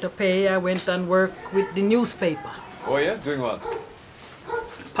on to better pay. I went and worked with the newspaper. Oh yeah? Doing what?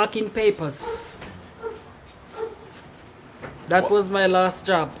 Packing papers. That was my last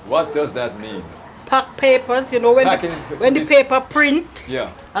job. What does that mean? Pack papers, you know, when the paper print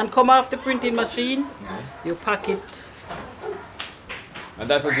and come off the printing machine, you pack it. And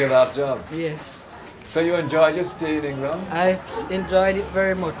that was your last job? Yes. So you enjoyed your stay in England? I enjoyed it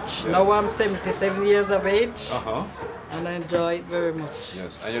very much. Yes. Now I'm 77 years of age, and I enjoy it very much.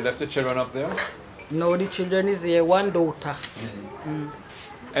 Yes. And you left the children up there? No, the children is there, 1 daughter.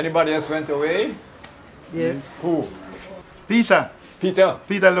 Anybody else went away? Yes. Who? Peter. Peter?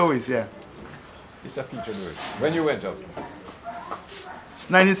 Peter Lewis, yeah. Mr. Peter Lewis. When you went up?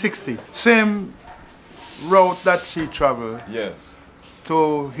 1960. Same route that she traveled. Yes.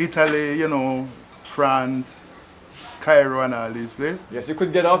 To Italy, you know, France, Cairo and all these places. Yes, you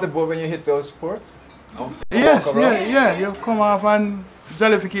could get off the boat when you hit those ports? Yes, yeah. You come off and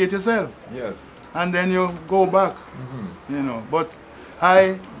jollificate yourself. Yes. And then you go back, you know. But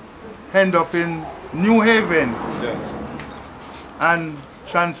I end up in New Haven and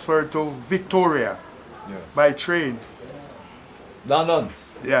transferred to Victoria by train. London?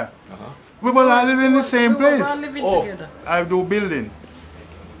 Yeah. We both all live in the same place. Together. I do building.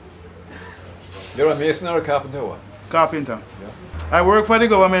 You're a mason or a carpenter or what? Carpenter. I worked for the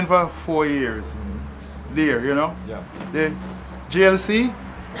government for 4 years there, you know. The GLC,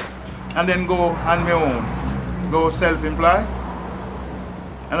 and then go on my own, go self-employed.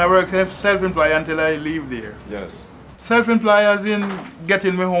 And I work self-employed until I leave there. Yes. Self-employed as in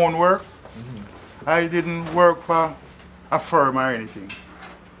getting my own work. I didn't work for a firm or anything.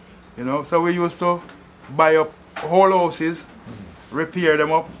 You know, so we used to buy up whole houses, repair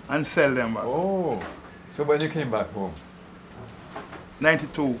them up, and sell them back. Oh, so when you came back home?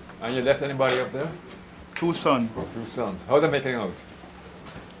 92. And you left anybody up there? 2 sons. 2 sons. How are they making out?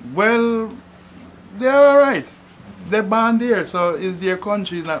 Well, they're all right. they're born there, so it's their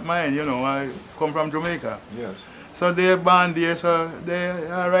country, it's not mine, you know. I come from Jamaica. Yes. So they're born there, so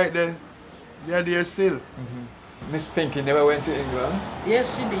they're all right, they're there still. Miss Pinky never went to England?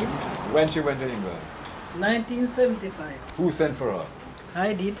 Yes, she did. When she went to England? 1975. Who sent for her?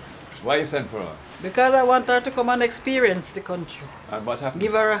 I did. Why you sent for her? Because I want her to come and experience the country. And what happened?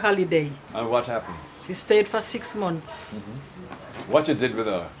 Give her a holiday. And what happened? She stayed for 6 months. What you did with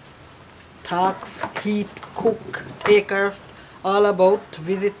her? Talk, eat, cook, take her all about,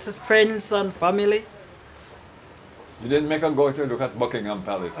 visit friends and family. You didn't make her go to look at Buckingham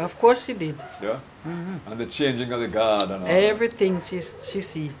Palace? Of course she did. Yeah? And the changing of the guard and all Everything she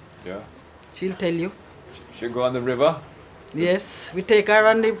see. that? Yeah? She'll tell you. She go on the river? Yes, we take her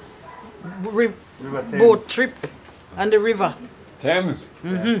on the River Thames. boat trip on the river. Thames?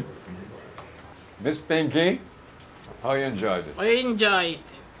 Miss Pinky, how you enjoyed it? I enjoy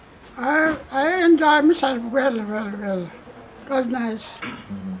it. I enjoyed myself well. It was nice.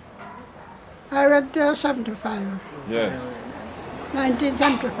 I went there 75, Yes.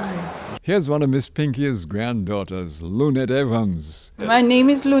 1975. Here's one of Miss Pinky's granddaughters, Lunette Evans. My name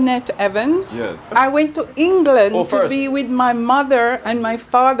is Lunette Evans. Yes. I went to England Oh, to first. be with my mother and my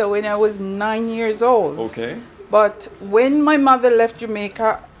father when I was 9 years old. Okay. But when my mother left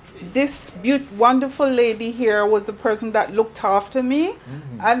Jamaica, this wonderful lady here was the person that looked after me.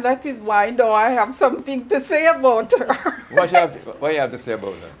 And that is why now I have something to say about her. What you have to say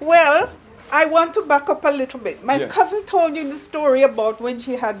about that? Well, I want to back up a little bit. My Yeah. cousin told you the story about when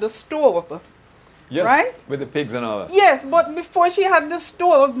she had the stove. Yes, Right? with the pigs and all that. Yes, but before she had the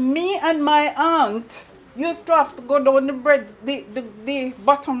stove, me and my aunt used to have to go down the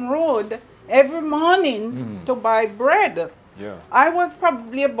bottom road every morning to buy bread. Yeah. I was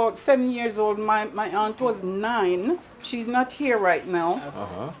probably about 7 years old. My aunt was 9. She's not here right now.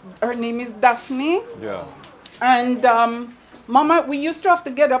 Her name is Daphne. Yeah. And Mama, we used to have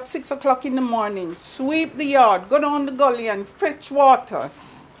to get up 6 o'clock in the morning, sweep the yard, go down the gully and fetch water,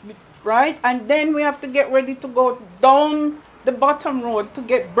 right? And then we have to get ready to go down the bottom road to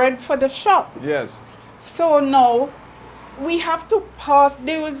get bread for the shop. Yes. So now we have to pass,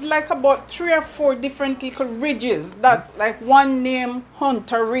 there was like about 3 or 4 different little ridges that, like one named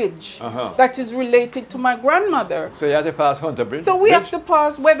Hunter Ridge, that is related to my grandmother. So you had to pass Hunter Bridge? So we have to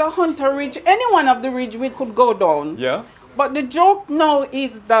pass whether Hunter Ridge, any one of the ridge we could go down. Yeah. But the joke now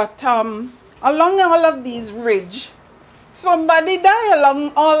is that along all of these ridge, somebody died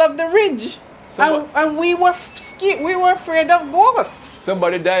along all of the ridge. And we were scared, we were afraid of ghosts.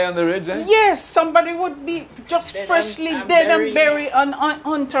 Somebody die on the ridge, eh? Yes, somebody would be just freshly dead and buried on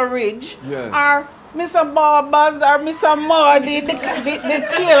Hunter Ridge. Yes. Or Mr. Barbers or Mr. Mardy, the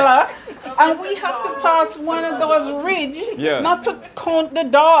tailor. And we have to pass one of those ridge, not to count the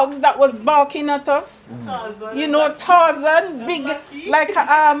dogs that was barking at us. You know, Tarzan, big, like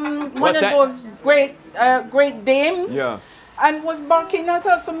one of those great dames. Yeah. And was barking at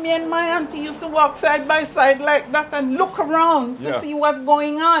us. So me and my auntie used to walk side by side like that and look around to see what's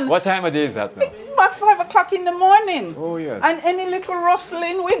going on. What time of day is that now? About 5 o'clock in the morning. Oh, yes. And any little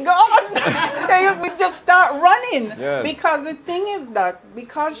rustling, we gone. We just start running. Yes. Because the thing is that,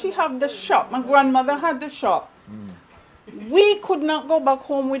 because she had the shop, my grandmother had the shop, we could not go back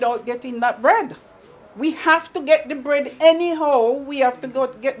home without getting that bread. We have to get the bread anyhow. We have to go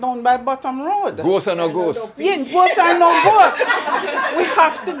get down by Bottom Road. Ghosts or no ghosts? Yeah, ghosts or no ghosts. We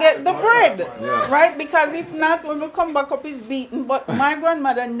have to get the bread, right? Because if not, when we come back up, it's beaten. But my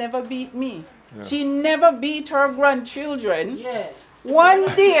grandmother never beat me. She never beat her grandchildren. One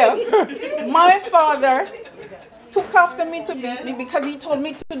day, my father took after me to beat me because he told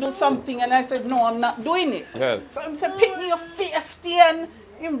me to do something, and I said, no, I'm not doing it. Yes. So he said, pick me your face, and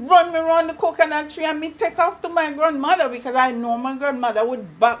he run me around the coconut tree, and me take off to my grandmother because I know my grandmother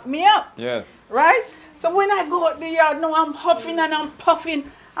would back me up. Yes. Right? So when I go out the yard, now I'm huffing and I'm puffing,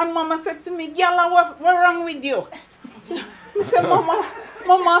 and Mama said to me, Gyala, what's wrong with you? I said,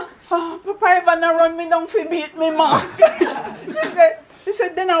 Mama, Papa Evan run me down for beat me, Ma. she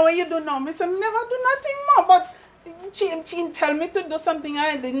said, then what you do now? I said, never do nothing, Ma, but she tell me to do something,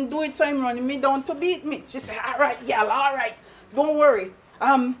 I didn't do it, so I'm running me down to beat me. She said, all right, Gyala, all right, don't worry.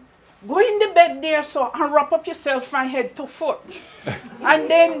 Go in the bed there and wrap up yourself from head to foot. And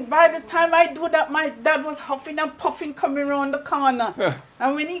then by the time I do that, my dad was huffing and puffing coming around the corner.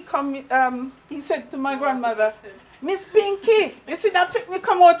 And when he come, he said to my grandmother, Miss Pinky, you see that picnic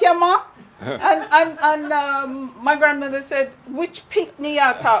come out here, Ma? And my grandmother said, which picnic you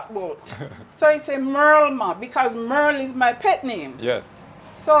talk about? So he said, Merle, Ma, because Merle is my pet name. Yes.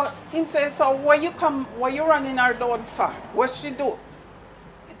 So he said, so where you running our dog for? What she do?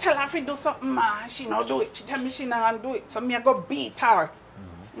 tell her to do something, ma. She not do it. She tell me she not do it. So me I go beat her.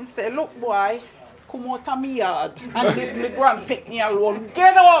 He say, look boy, come out of me yard and leave me grandpick me alone.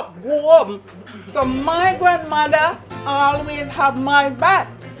 Get up, go home. So my grandmother always have my back.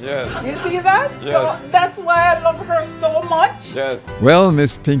 Yes. You see that? Yes. So that's why I love her so much. Yes. Well,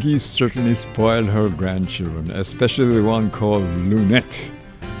 Miss Pinky certainly spoiled her grandchildren, especially the one called Lunette.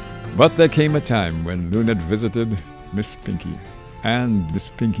 But there came a time when Lunette visited Miss Pinky, and Miss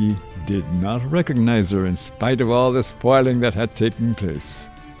Pinky did not recognize her in spite of all the spoiling that had taken place.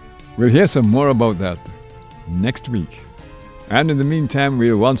 We'll hear some more about that next week. And in the meantime,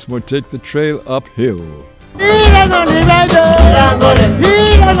 we'll once more take the trail uphill.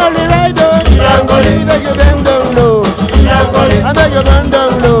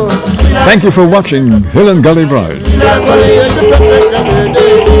 Thank you for watching Hill and Gully Ride. Gully Ride.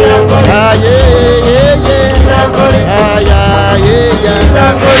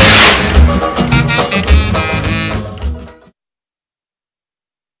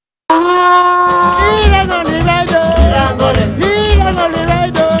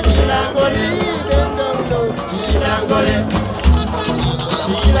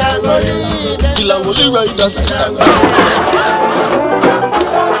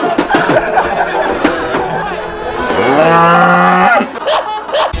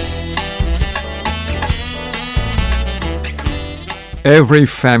 Every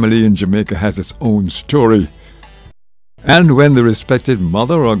family in Jamaica has its own story. And when the respected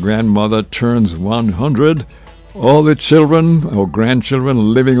mother or grandmother turns 100, all the children or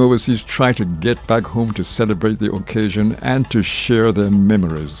grandchildren living overseas try to get back home to celebrate the occasion and to share their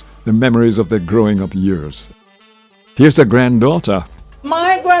memories, the memories of their growing up years. Here's a granddaughter.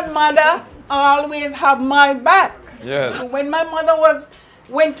 My grandmother always have my back. Yes. When my mother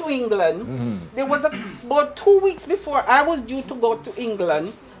went to England, there was about 2 weeks before I was due to go to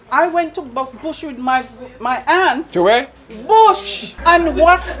England. I went to bush with my aunt. To where? Bush, and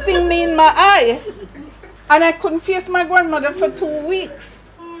was sting me in my eye. And I couldn't face my grandmother for 2 weeks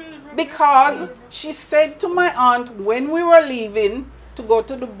because she said to my aunt when we were leaving to go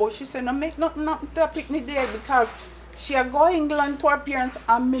to the bush, she said, no, make nothing to a picnic there because she are going to England to her parents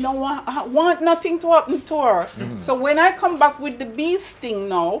and me don't want nothing to happen to her. So when I come back with the bee sting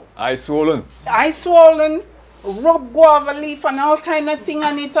now, Eye swollen. rub guava leaf and all kind of thing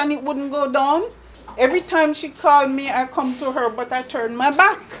on it and it wouldn't go down. Every time she called me, I come to her, but I turn my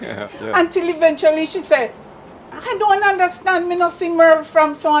back. Yeah. Until eventually she said, I don't understand, me not see Merv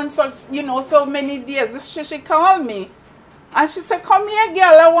from so and such, you know, so many days. She called me. And she said, come here,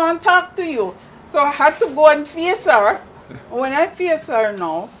 girl, I want to talk to you. So I had to go and face her. When I face her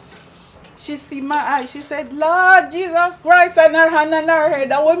now, she see my eye. She said, Lord Jesus Christ, and her hand on her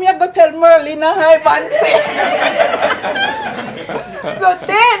head. And when me I go tell Merlin, I have and say. So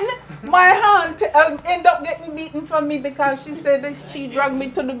then, my aunt ended up getting beaten for me because she said that she dragged me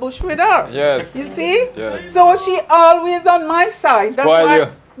to the bush with her. Yes. You see? Yes. So she always on my side. That's Spoil why. you.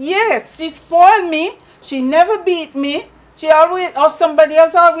 Yes, she spoiled me. She never beat me. She always, or somebody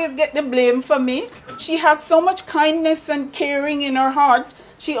else always get the blame for me. She has so much kindness and caring in her heart.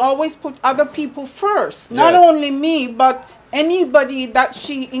 She always put other people first. Not only me, but anybody that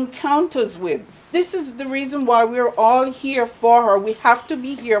she encounters with. This is the reason why we're all here for her. We have to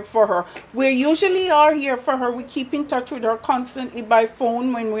be here for her. We usually are here for her. We keep in touch with her constantly by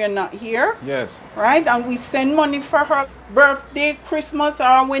phone when we're not here. Yes. Right? And we send money for her birthday, Christmas,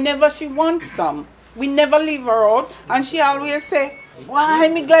 or whenever she wants some. We never leave her out. And she always say, why,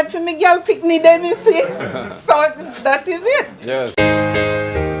 me glad for me girl picnic day, me see. So that is it. Yes.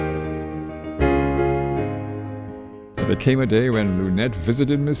 But there came a day when Lunette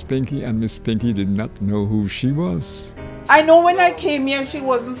visited Miss Pinky and Miss Pinky did not know who she was. I know when I came here, she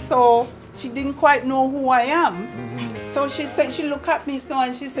didn't quite know who I am. So she said, she looked at me so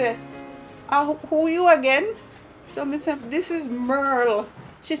and she said, who you again? So I said, this is Merle.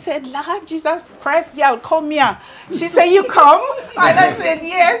 She said, Lord Jesus Christ, y'all come here. She said, you come? And I said,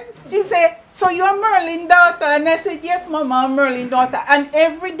 yes. She said, so you're Merlin's daughter? And I said, yes, Mama, I'm Merlin's daughter. And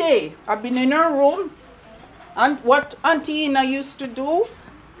every day, I've been in her room. And what Auntie Ina used to do,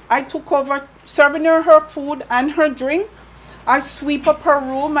 I took over serving her food and her drink. I sweep up her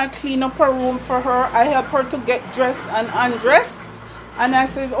room, I clean up her room for her. I help her to get dressed and undressed. And I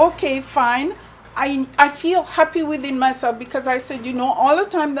said, okay, fine. I feel happy within myself because I said, you know, all the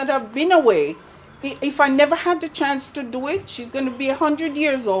time that I've been away, if I never had the chance to do it, she's going to be 100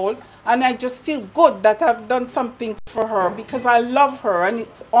 years old. And I just feel good that I've done something for her because I love her and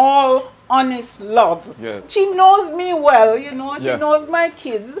it's all honest love. Yes. She knows me well, you know. She Yeah. knows my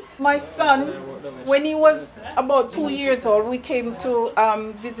kids. My son, when he was about 2 years old, we came to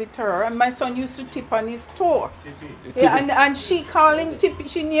visit her, and my son used to tip on his toe. Yeah, and she called him Tippy.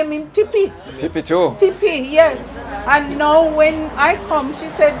 She named him Tippy. Tippy too. Tippy, yes. And now when I come,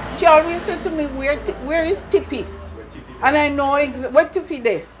 she always said to me, where is Tippy? And I know what Tippy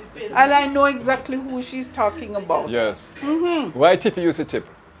there. And I know exactly who she's talking about. Yes. Why Tippy used to tip?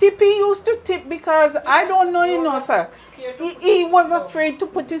 Tippy used to tip because, I don't know, you know, sir. He was afraid to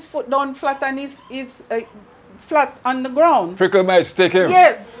put his foot down flat on his flat on the ground. Prickle might stick him.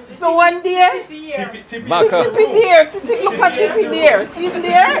 Yes. So one day, Tippy there. Look at Tippy there. See him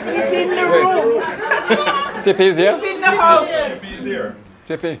there? He's in the room. Tippy's here? He's in the house. Tippy's here.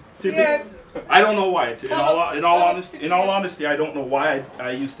 Tippy. Yes. I don't know why. In all honesty, I don't know why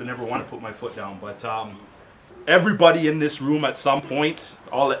I used to never want to put my foot down. But everybody in this room at some point,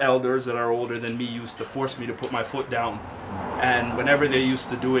 all the elders that are older than me, used to force me to put my foot down. And whenever they used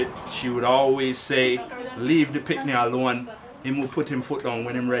to do it, she would always say, "Leave the picnic alone. Him will put him foot down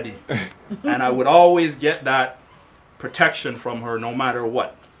when him ready." And I would always get that protection from her, no matter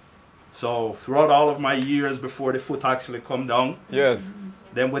what. So throughout all of my years before the foot actually come down, Yes.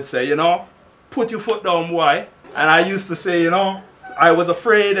 them would say, you know, "Put your foot down, boy." And I used to say, you know, I was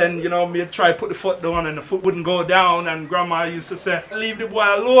afraid, and you know, me try to put the foot down and the foot wouldn't go down, and grandma used to say, "Leave the boy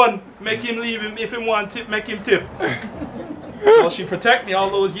alone, make him leave him, if he want tip, make him tip." So she protect me all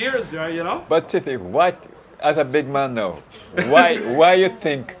those years, you know. But Tippy, what, as a big man now, why you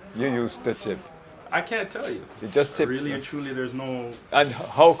think you used to tip? I can't tell you. You just tip. Really and truly, there's no... And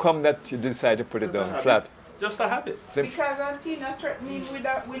how come that you decided to put it down flat? Just a habit. Because Auntina threatened me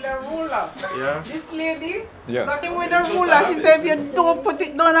with a ruler. Yeah. This lady Yeah. got him with a ruler. She said, "If you don't put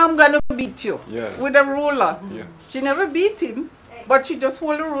it down, I'm going to beat you." Yeah. With a ruler. Yeah. She never beat him, but she just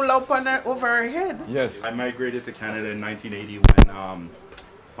hold the ruler up over her head. Yes. I migrated to Canada in 1980 when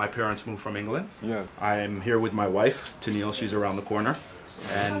my parents moved from England. Yeah. I'm here with my wife, Tennille. She's around the corner.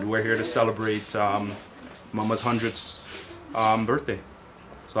 And we're here to celebrate Mama's 100th birthday.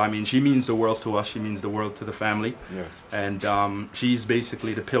 So, I mean, she means the world to us. She means the world to the family. Yes. And she's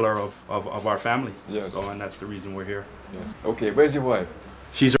basically the pillar of our family. Yes. So, and that's the reason we're here. Yes. Okay, where's your wife?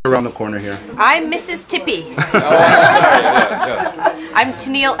 She's around the corner here. I'm Mrs. Tippy. Yeah. I'm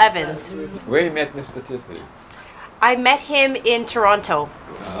Tennille Evans. Where you met Mr. Tippy? I met him in Toronto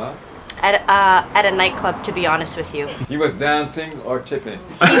at a nightclub, to be honest with you. He was dancing or tipping?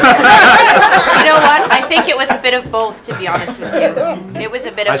 You know what? I think it was a bit of both, to be honest with you. It was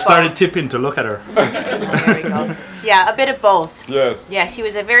a bit of I started both. tipping to look at her. There we go. Yeah, a bit of both. Yes. Yes, he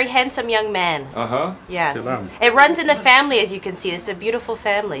was a very handsome young man. Uh-huh. Yes. Still am. It runs in the family, as you can see. It's a beautiful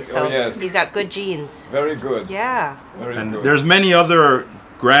family, so Oh, yes. he's got good genes. Very good. Yeah. Very And good. there's many other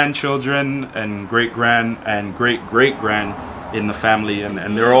grandchildren and great-grand and great-great-grand in the family,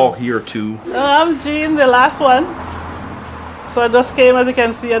 and they're all here too. I'm Jean, the last one. So I just came, as you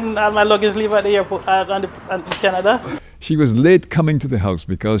can see, and my luggage leave at the airport in Canada. She was late coming to the house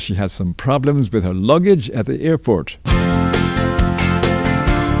because she had some problems with her luggage at the airport.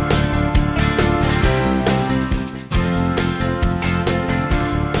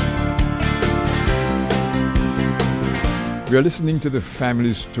 We are listening to the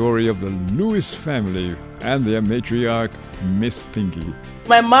family story of the Lewis family and their matriarch, Miss Pinky.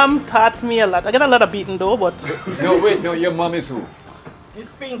 My mom taught me a lot. I got a lot of beating though, but No, wait, no, your mom is who?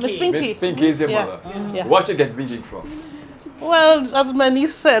 Miss Pinky. Miss Pinky is your Yeah. mother. Yeah. What you get beating from? Well, as my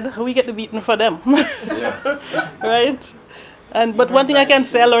niece said, we get the beating for them. Yeah. Right? But one thing I can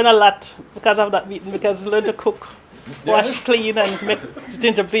say, I learned a lot because of that beating, because I learned to cook, wash, clean, and make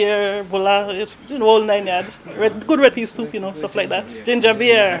ginger beer, bulla, it's whole 9 yards. Good red pea soup, stuff like that. Ginger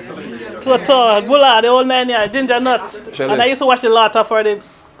beer, toto, bulla, the whole 9 yards, ginger nut. And I used to wash the water for the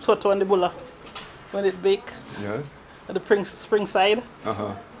toto and the bulla when it bake Yes. at the spring side.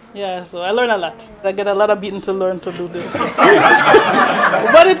 Uh-huh. Yeah, so I learned a lot. I get a lot of beating to learn to do this.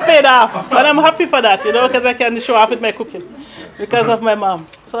 But it paid off. And I'm happy for that, because I can show off with my cooking because of my mom.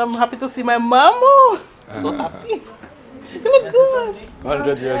 So I'm happy to see my mom. Oh, so happy. You look good.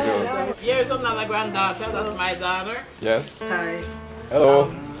 100 years old. Here's another granddaughter. That's my daughter. Yes. Hi,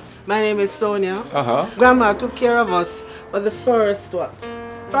 Hello. my name is Sonia. Uh-huh. Grandma took care of us for the first, for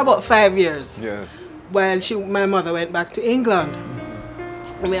about 5 years. Yes. While my mother went back to England.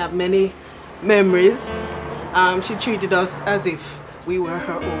 We have many memories. She treated us as if we were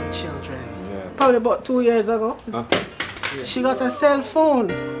her own children. Yeah. Probably about 2 years ago. She got a cell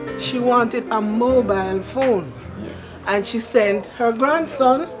phone. She wanted a mobile phone. And she sent her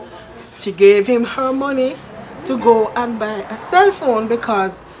grandson, she gave him her money to go and buy a cell phone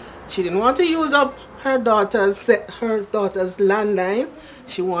because She didn't want to use up her daughter's landline.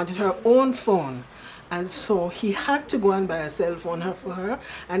 She wanted her own phone. And so he had to go and buy a cell phone for her,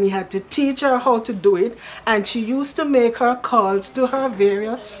 and he had to teach her how to do it. And she used to make her calls to her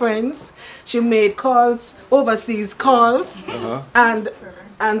various friends. She made calls, overseas calls, and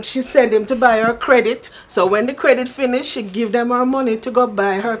she sent them to buy her credit. So when the credit finished, she give them her money to go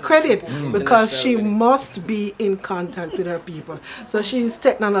buy her credit because she must be in contact with her people. So she's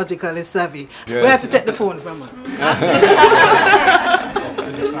technologically savvy. Yes. We have to take the phones from her.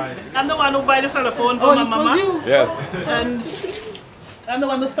 I'm the one who buy the telephone for my mama. You? Yes. And I'm the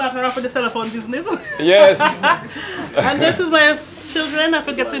one who started her off with the telephone business. Yes. And this is my children. I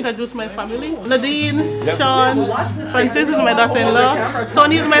forget to introduce my family. Nadine, Sean, Francis is my daughter-in-law.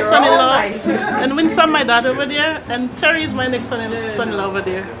 Tony is my son-in-law. And Winsome, my daughter over there. And Terry is my next son-in-law over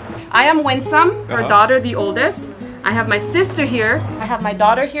there. I am Winsome, her daughter, the oldest. I have my sister here. I have my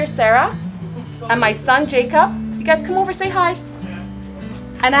daughter here, Sarah. And my son, Jacob. You guys come over, say hi.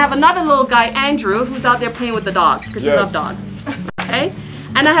 And I have another little guy, Andrew, who's out there playing with the dogs, because we love dogs. Okay?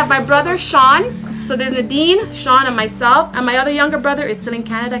 And I have my brother, Sean. So there's Nadine, Sean, and myself. And my other younger brother is still in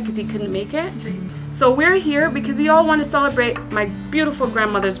Canada because he couldn't make it. So we're here because we all want to celebrate my beautiful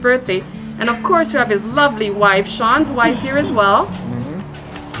grandmother's birthday. And of course, we have his lovely wife, Sean's wife, here as well.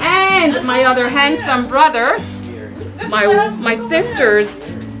 And my other handsome brother, my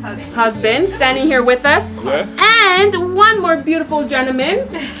sister's husband, standing here with us. Yes. And one more beautiful gentleman.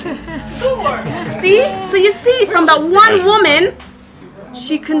 See? So you see, from the one woman,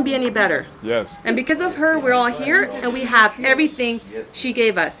 she couldn't be any better. Yes. And because of her, we're all here, and we have everything she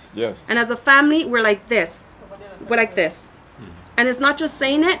gave us. Yes. And as a family, we're like this. We're like this. And it's not just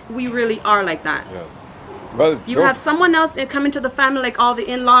saying it, we really are like that. Yes. Well, You have someone else come into the family, like all the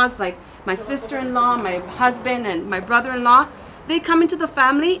in-laws, like my sister-in-law, my husband, and my brother-in-law. They come into the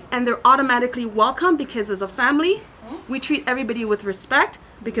family and they're automatically welcome because as a family, we treat everybody with respect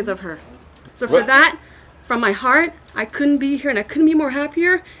because of her. So for that, from my heart, I couldn't be here and I couldn't be more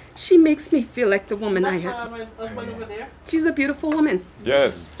happier. She makes me feel like the woman I am. My husband over there. She's a beautiful woman.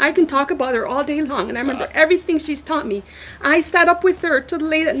 Yes. I can talk about her all day long, and I remember everything she's taught me. I sat up with her till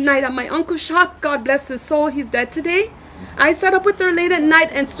late at night at my uncle's shop. God bless his soul, he's dead today. I sat up with her late at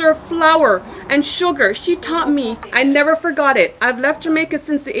night and served flour and sugar. She taught me. I never forgot it. I've left Jamaica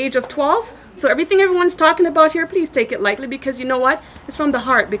since the age of 12. So everything everyone's talking about here, please take it lightly because you know what? It's from the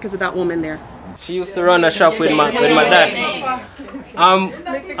heart because of that woman there. She used to run a shop with my dad. I'm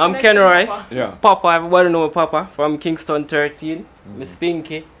Kenroy. Yeah. Papa, everybody know Papa from Kingston 13. Miss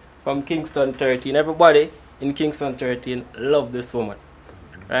Pinky from Kingston 13. Everybody in Kingston 13 love this woman,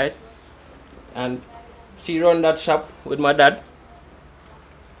 right? And she run that shop with my dad.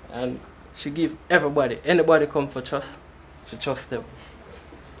 And she give everybody, anybody come for trust, she trust them.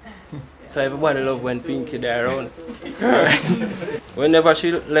 So everybody love when Pinky there around. Whenever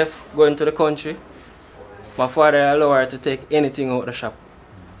she left going to the country, my father allowed her to take anything out of the shop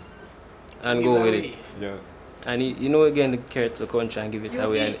and go with it. Yes. And he, you know, again, carry it to the country and give it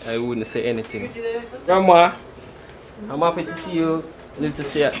away, and I wouldn't say anything. Grandma, I'm happy to see you live to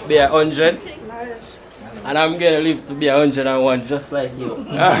see be 100. And I'm going to live to be 101 just like you.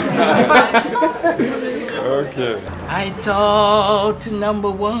 Okay. I thought number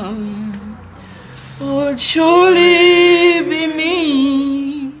one would surely be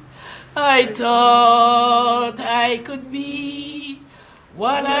me. I thought I could be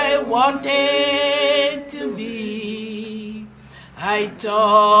what I wanted to be. I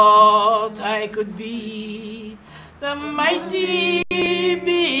thought I could be the mighty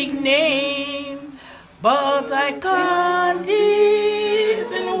big name, but I can't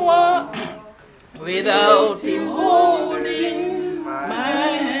even walk without him holding my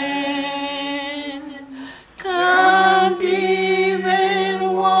hand. Can't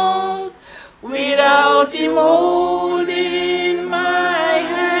even walk without him holding my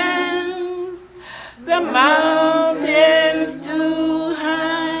hand. The mountains too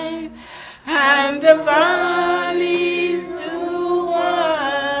high and the valleys too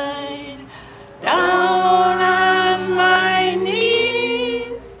wide. Down on my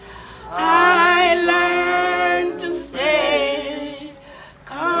knees I learned to stay.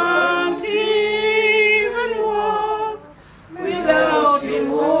 Can't even walk without him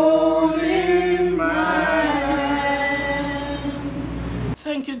holding my hand.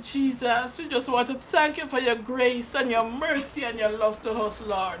 Thank you, Jesus. We just want to thank you for your grace and your mercy and your love to us,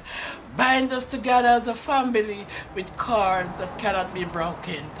 Lord. Bind us together as a family with cords that cannot be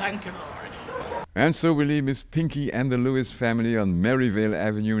broken. Thank you, Lord. And so we leave Miss Pinky and the Lewis family on Maryvale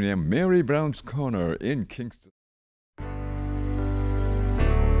Avenue near Mary Brown's Corner in Kingston.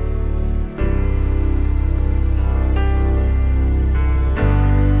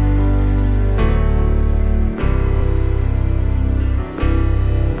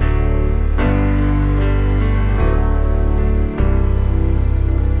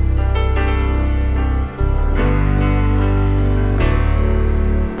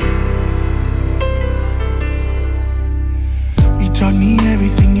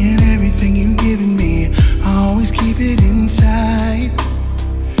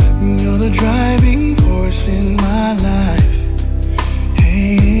 once in my life.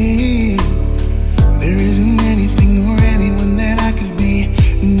 Hey, there isn't anything or anyone that I could be,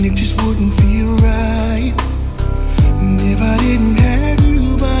 and it just wouldn't feel right if I didn't have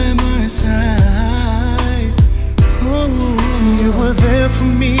you by my side. Oh, you were there for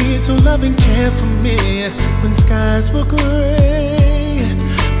me, to love and care for me when skies were gray.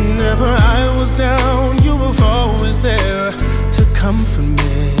 Whenever I was down, you were always there to comfort me.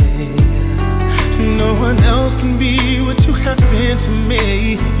 No one else can be what you have been to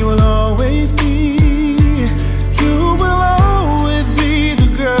me. You will always be, you will always be the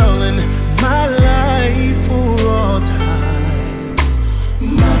girl in my life for all time.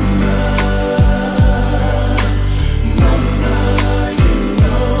 Mama, mama, you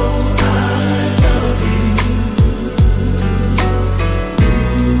know I love you.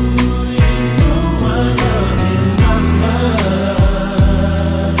 Ooh, you know I love you, mama.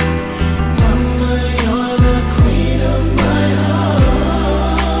 Mama, you're the queen of my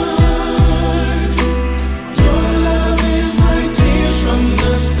heart. Your love is like tears from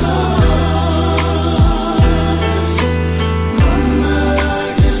the stars. Mama, I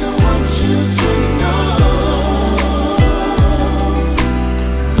just want you to know,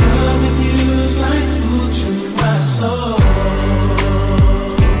 loving you is like food to my soul.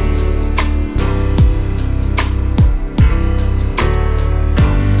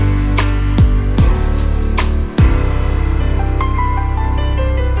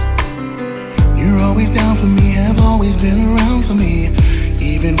 You're always down for me, have always been around for me,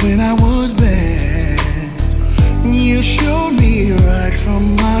 even when I was bad. You showed me right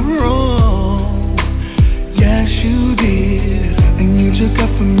from my wrong. Yes, you did. And you took up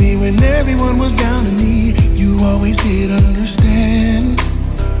for me when everyone was down on me. You always did understand.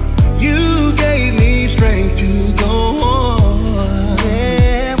 You gave me strength to go on.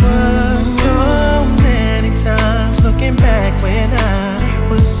 There were so many times looking back when I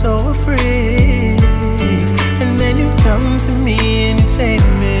was so afraid, and then you come to me and you say to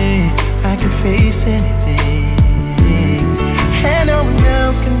me, I could face anything, and no one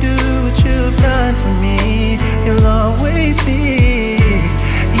else can do what you've done for me. You'll always be,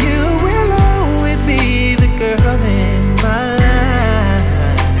 you will always be the girl in my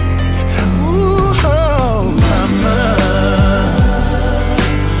life. Ooh, oh, mama,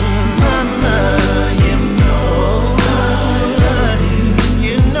 mama, you know I love you.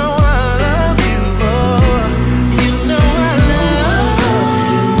 You know I love you, oh, you know I love you,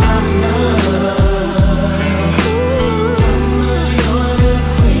 mama. Ooh, you're the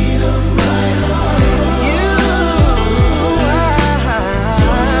queen of my heart. You,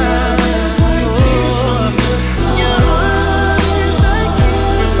 your love is like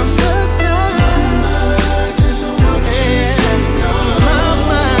tears from the stars.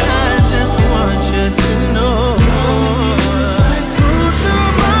 Mama, I just want you to know, fruit to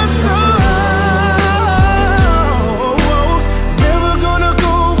my soul. Never gonna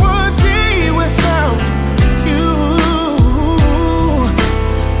go one day without you.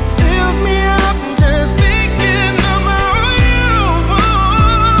 Fills me up just thinking about you.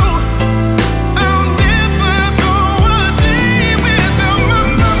 I'll never go a day without my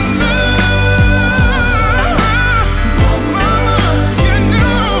mama. Mama, you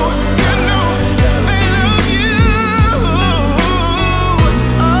know I love you.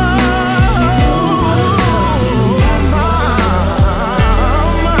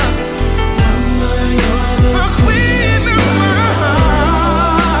 The queen of my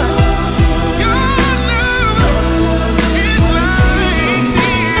heart. Your love is like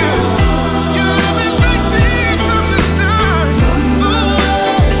tears. Your love is like tears from the stars.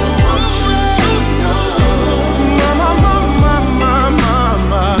 Mama, mama, mama,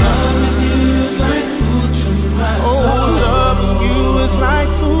 mama. Oh, loving you is like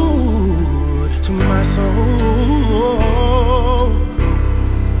food to my soul.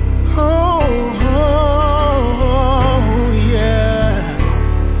 Oh, yeah.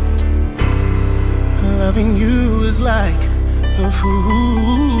 Loving you is like the food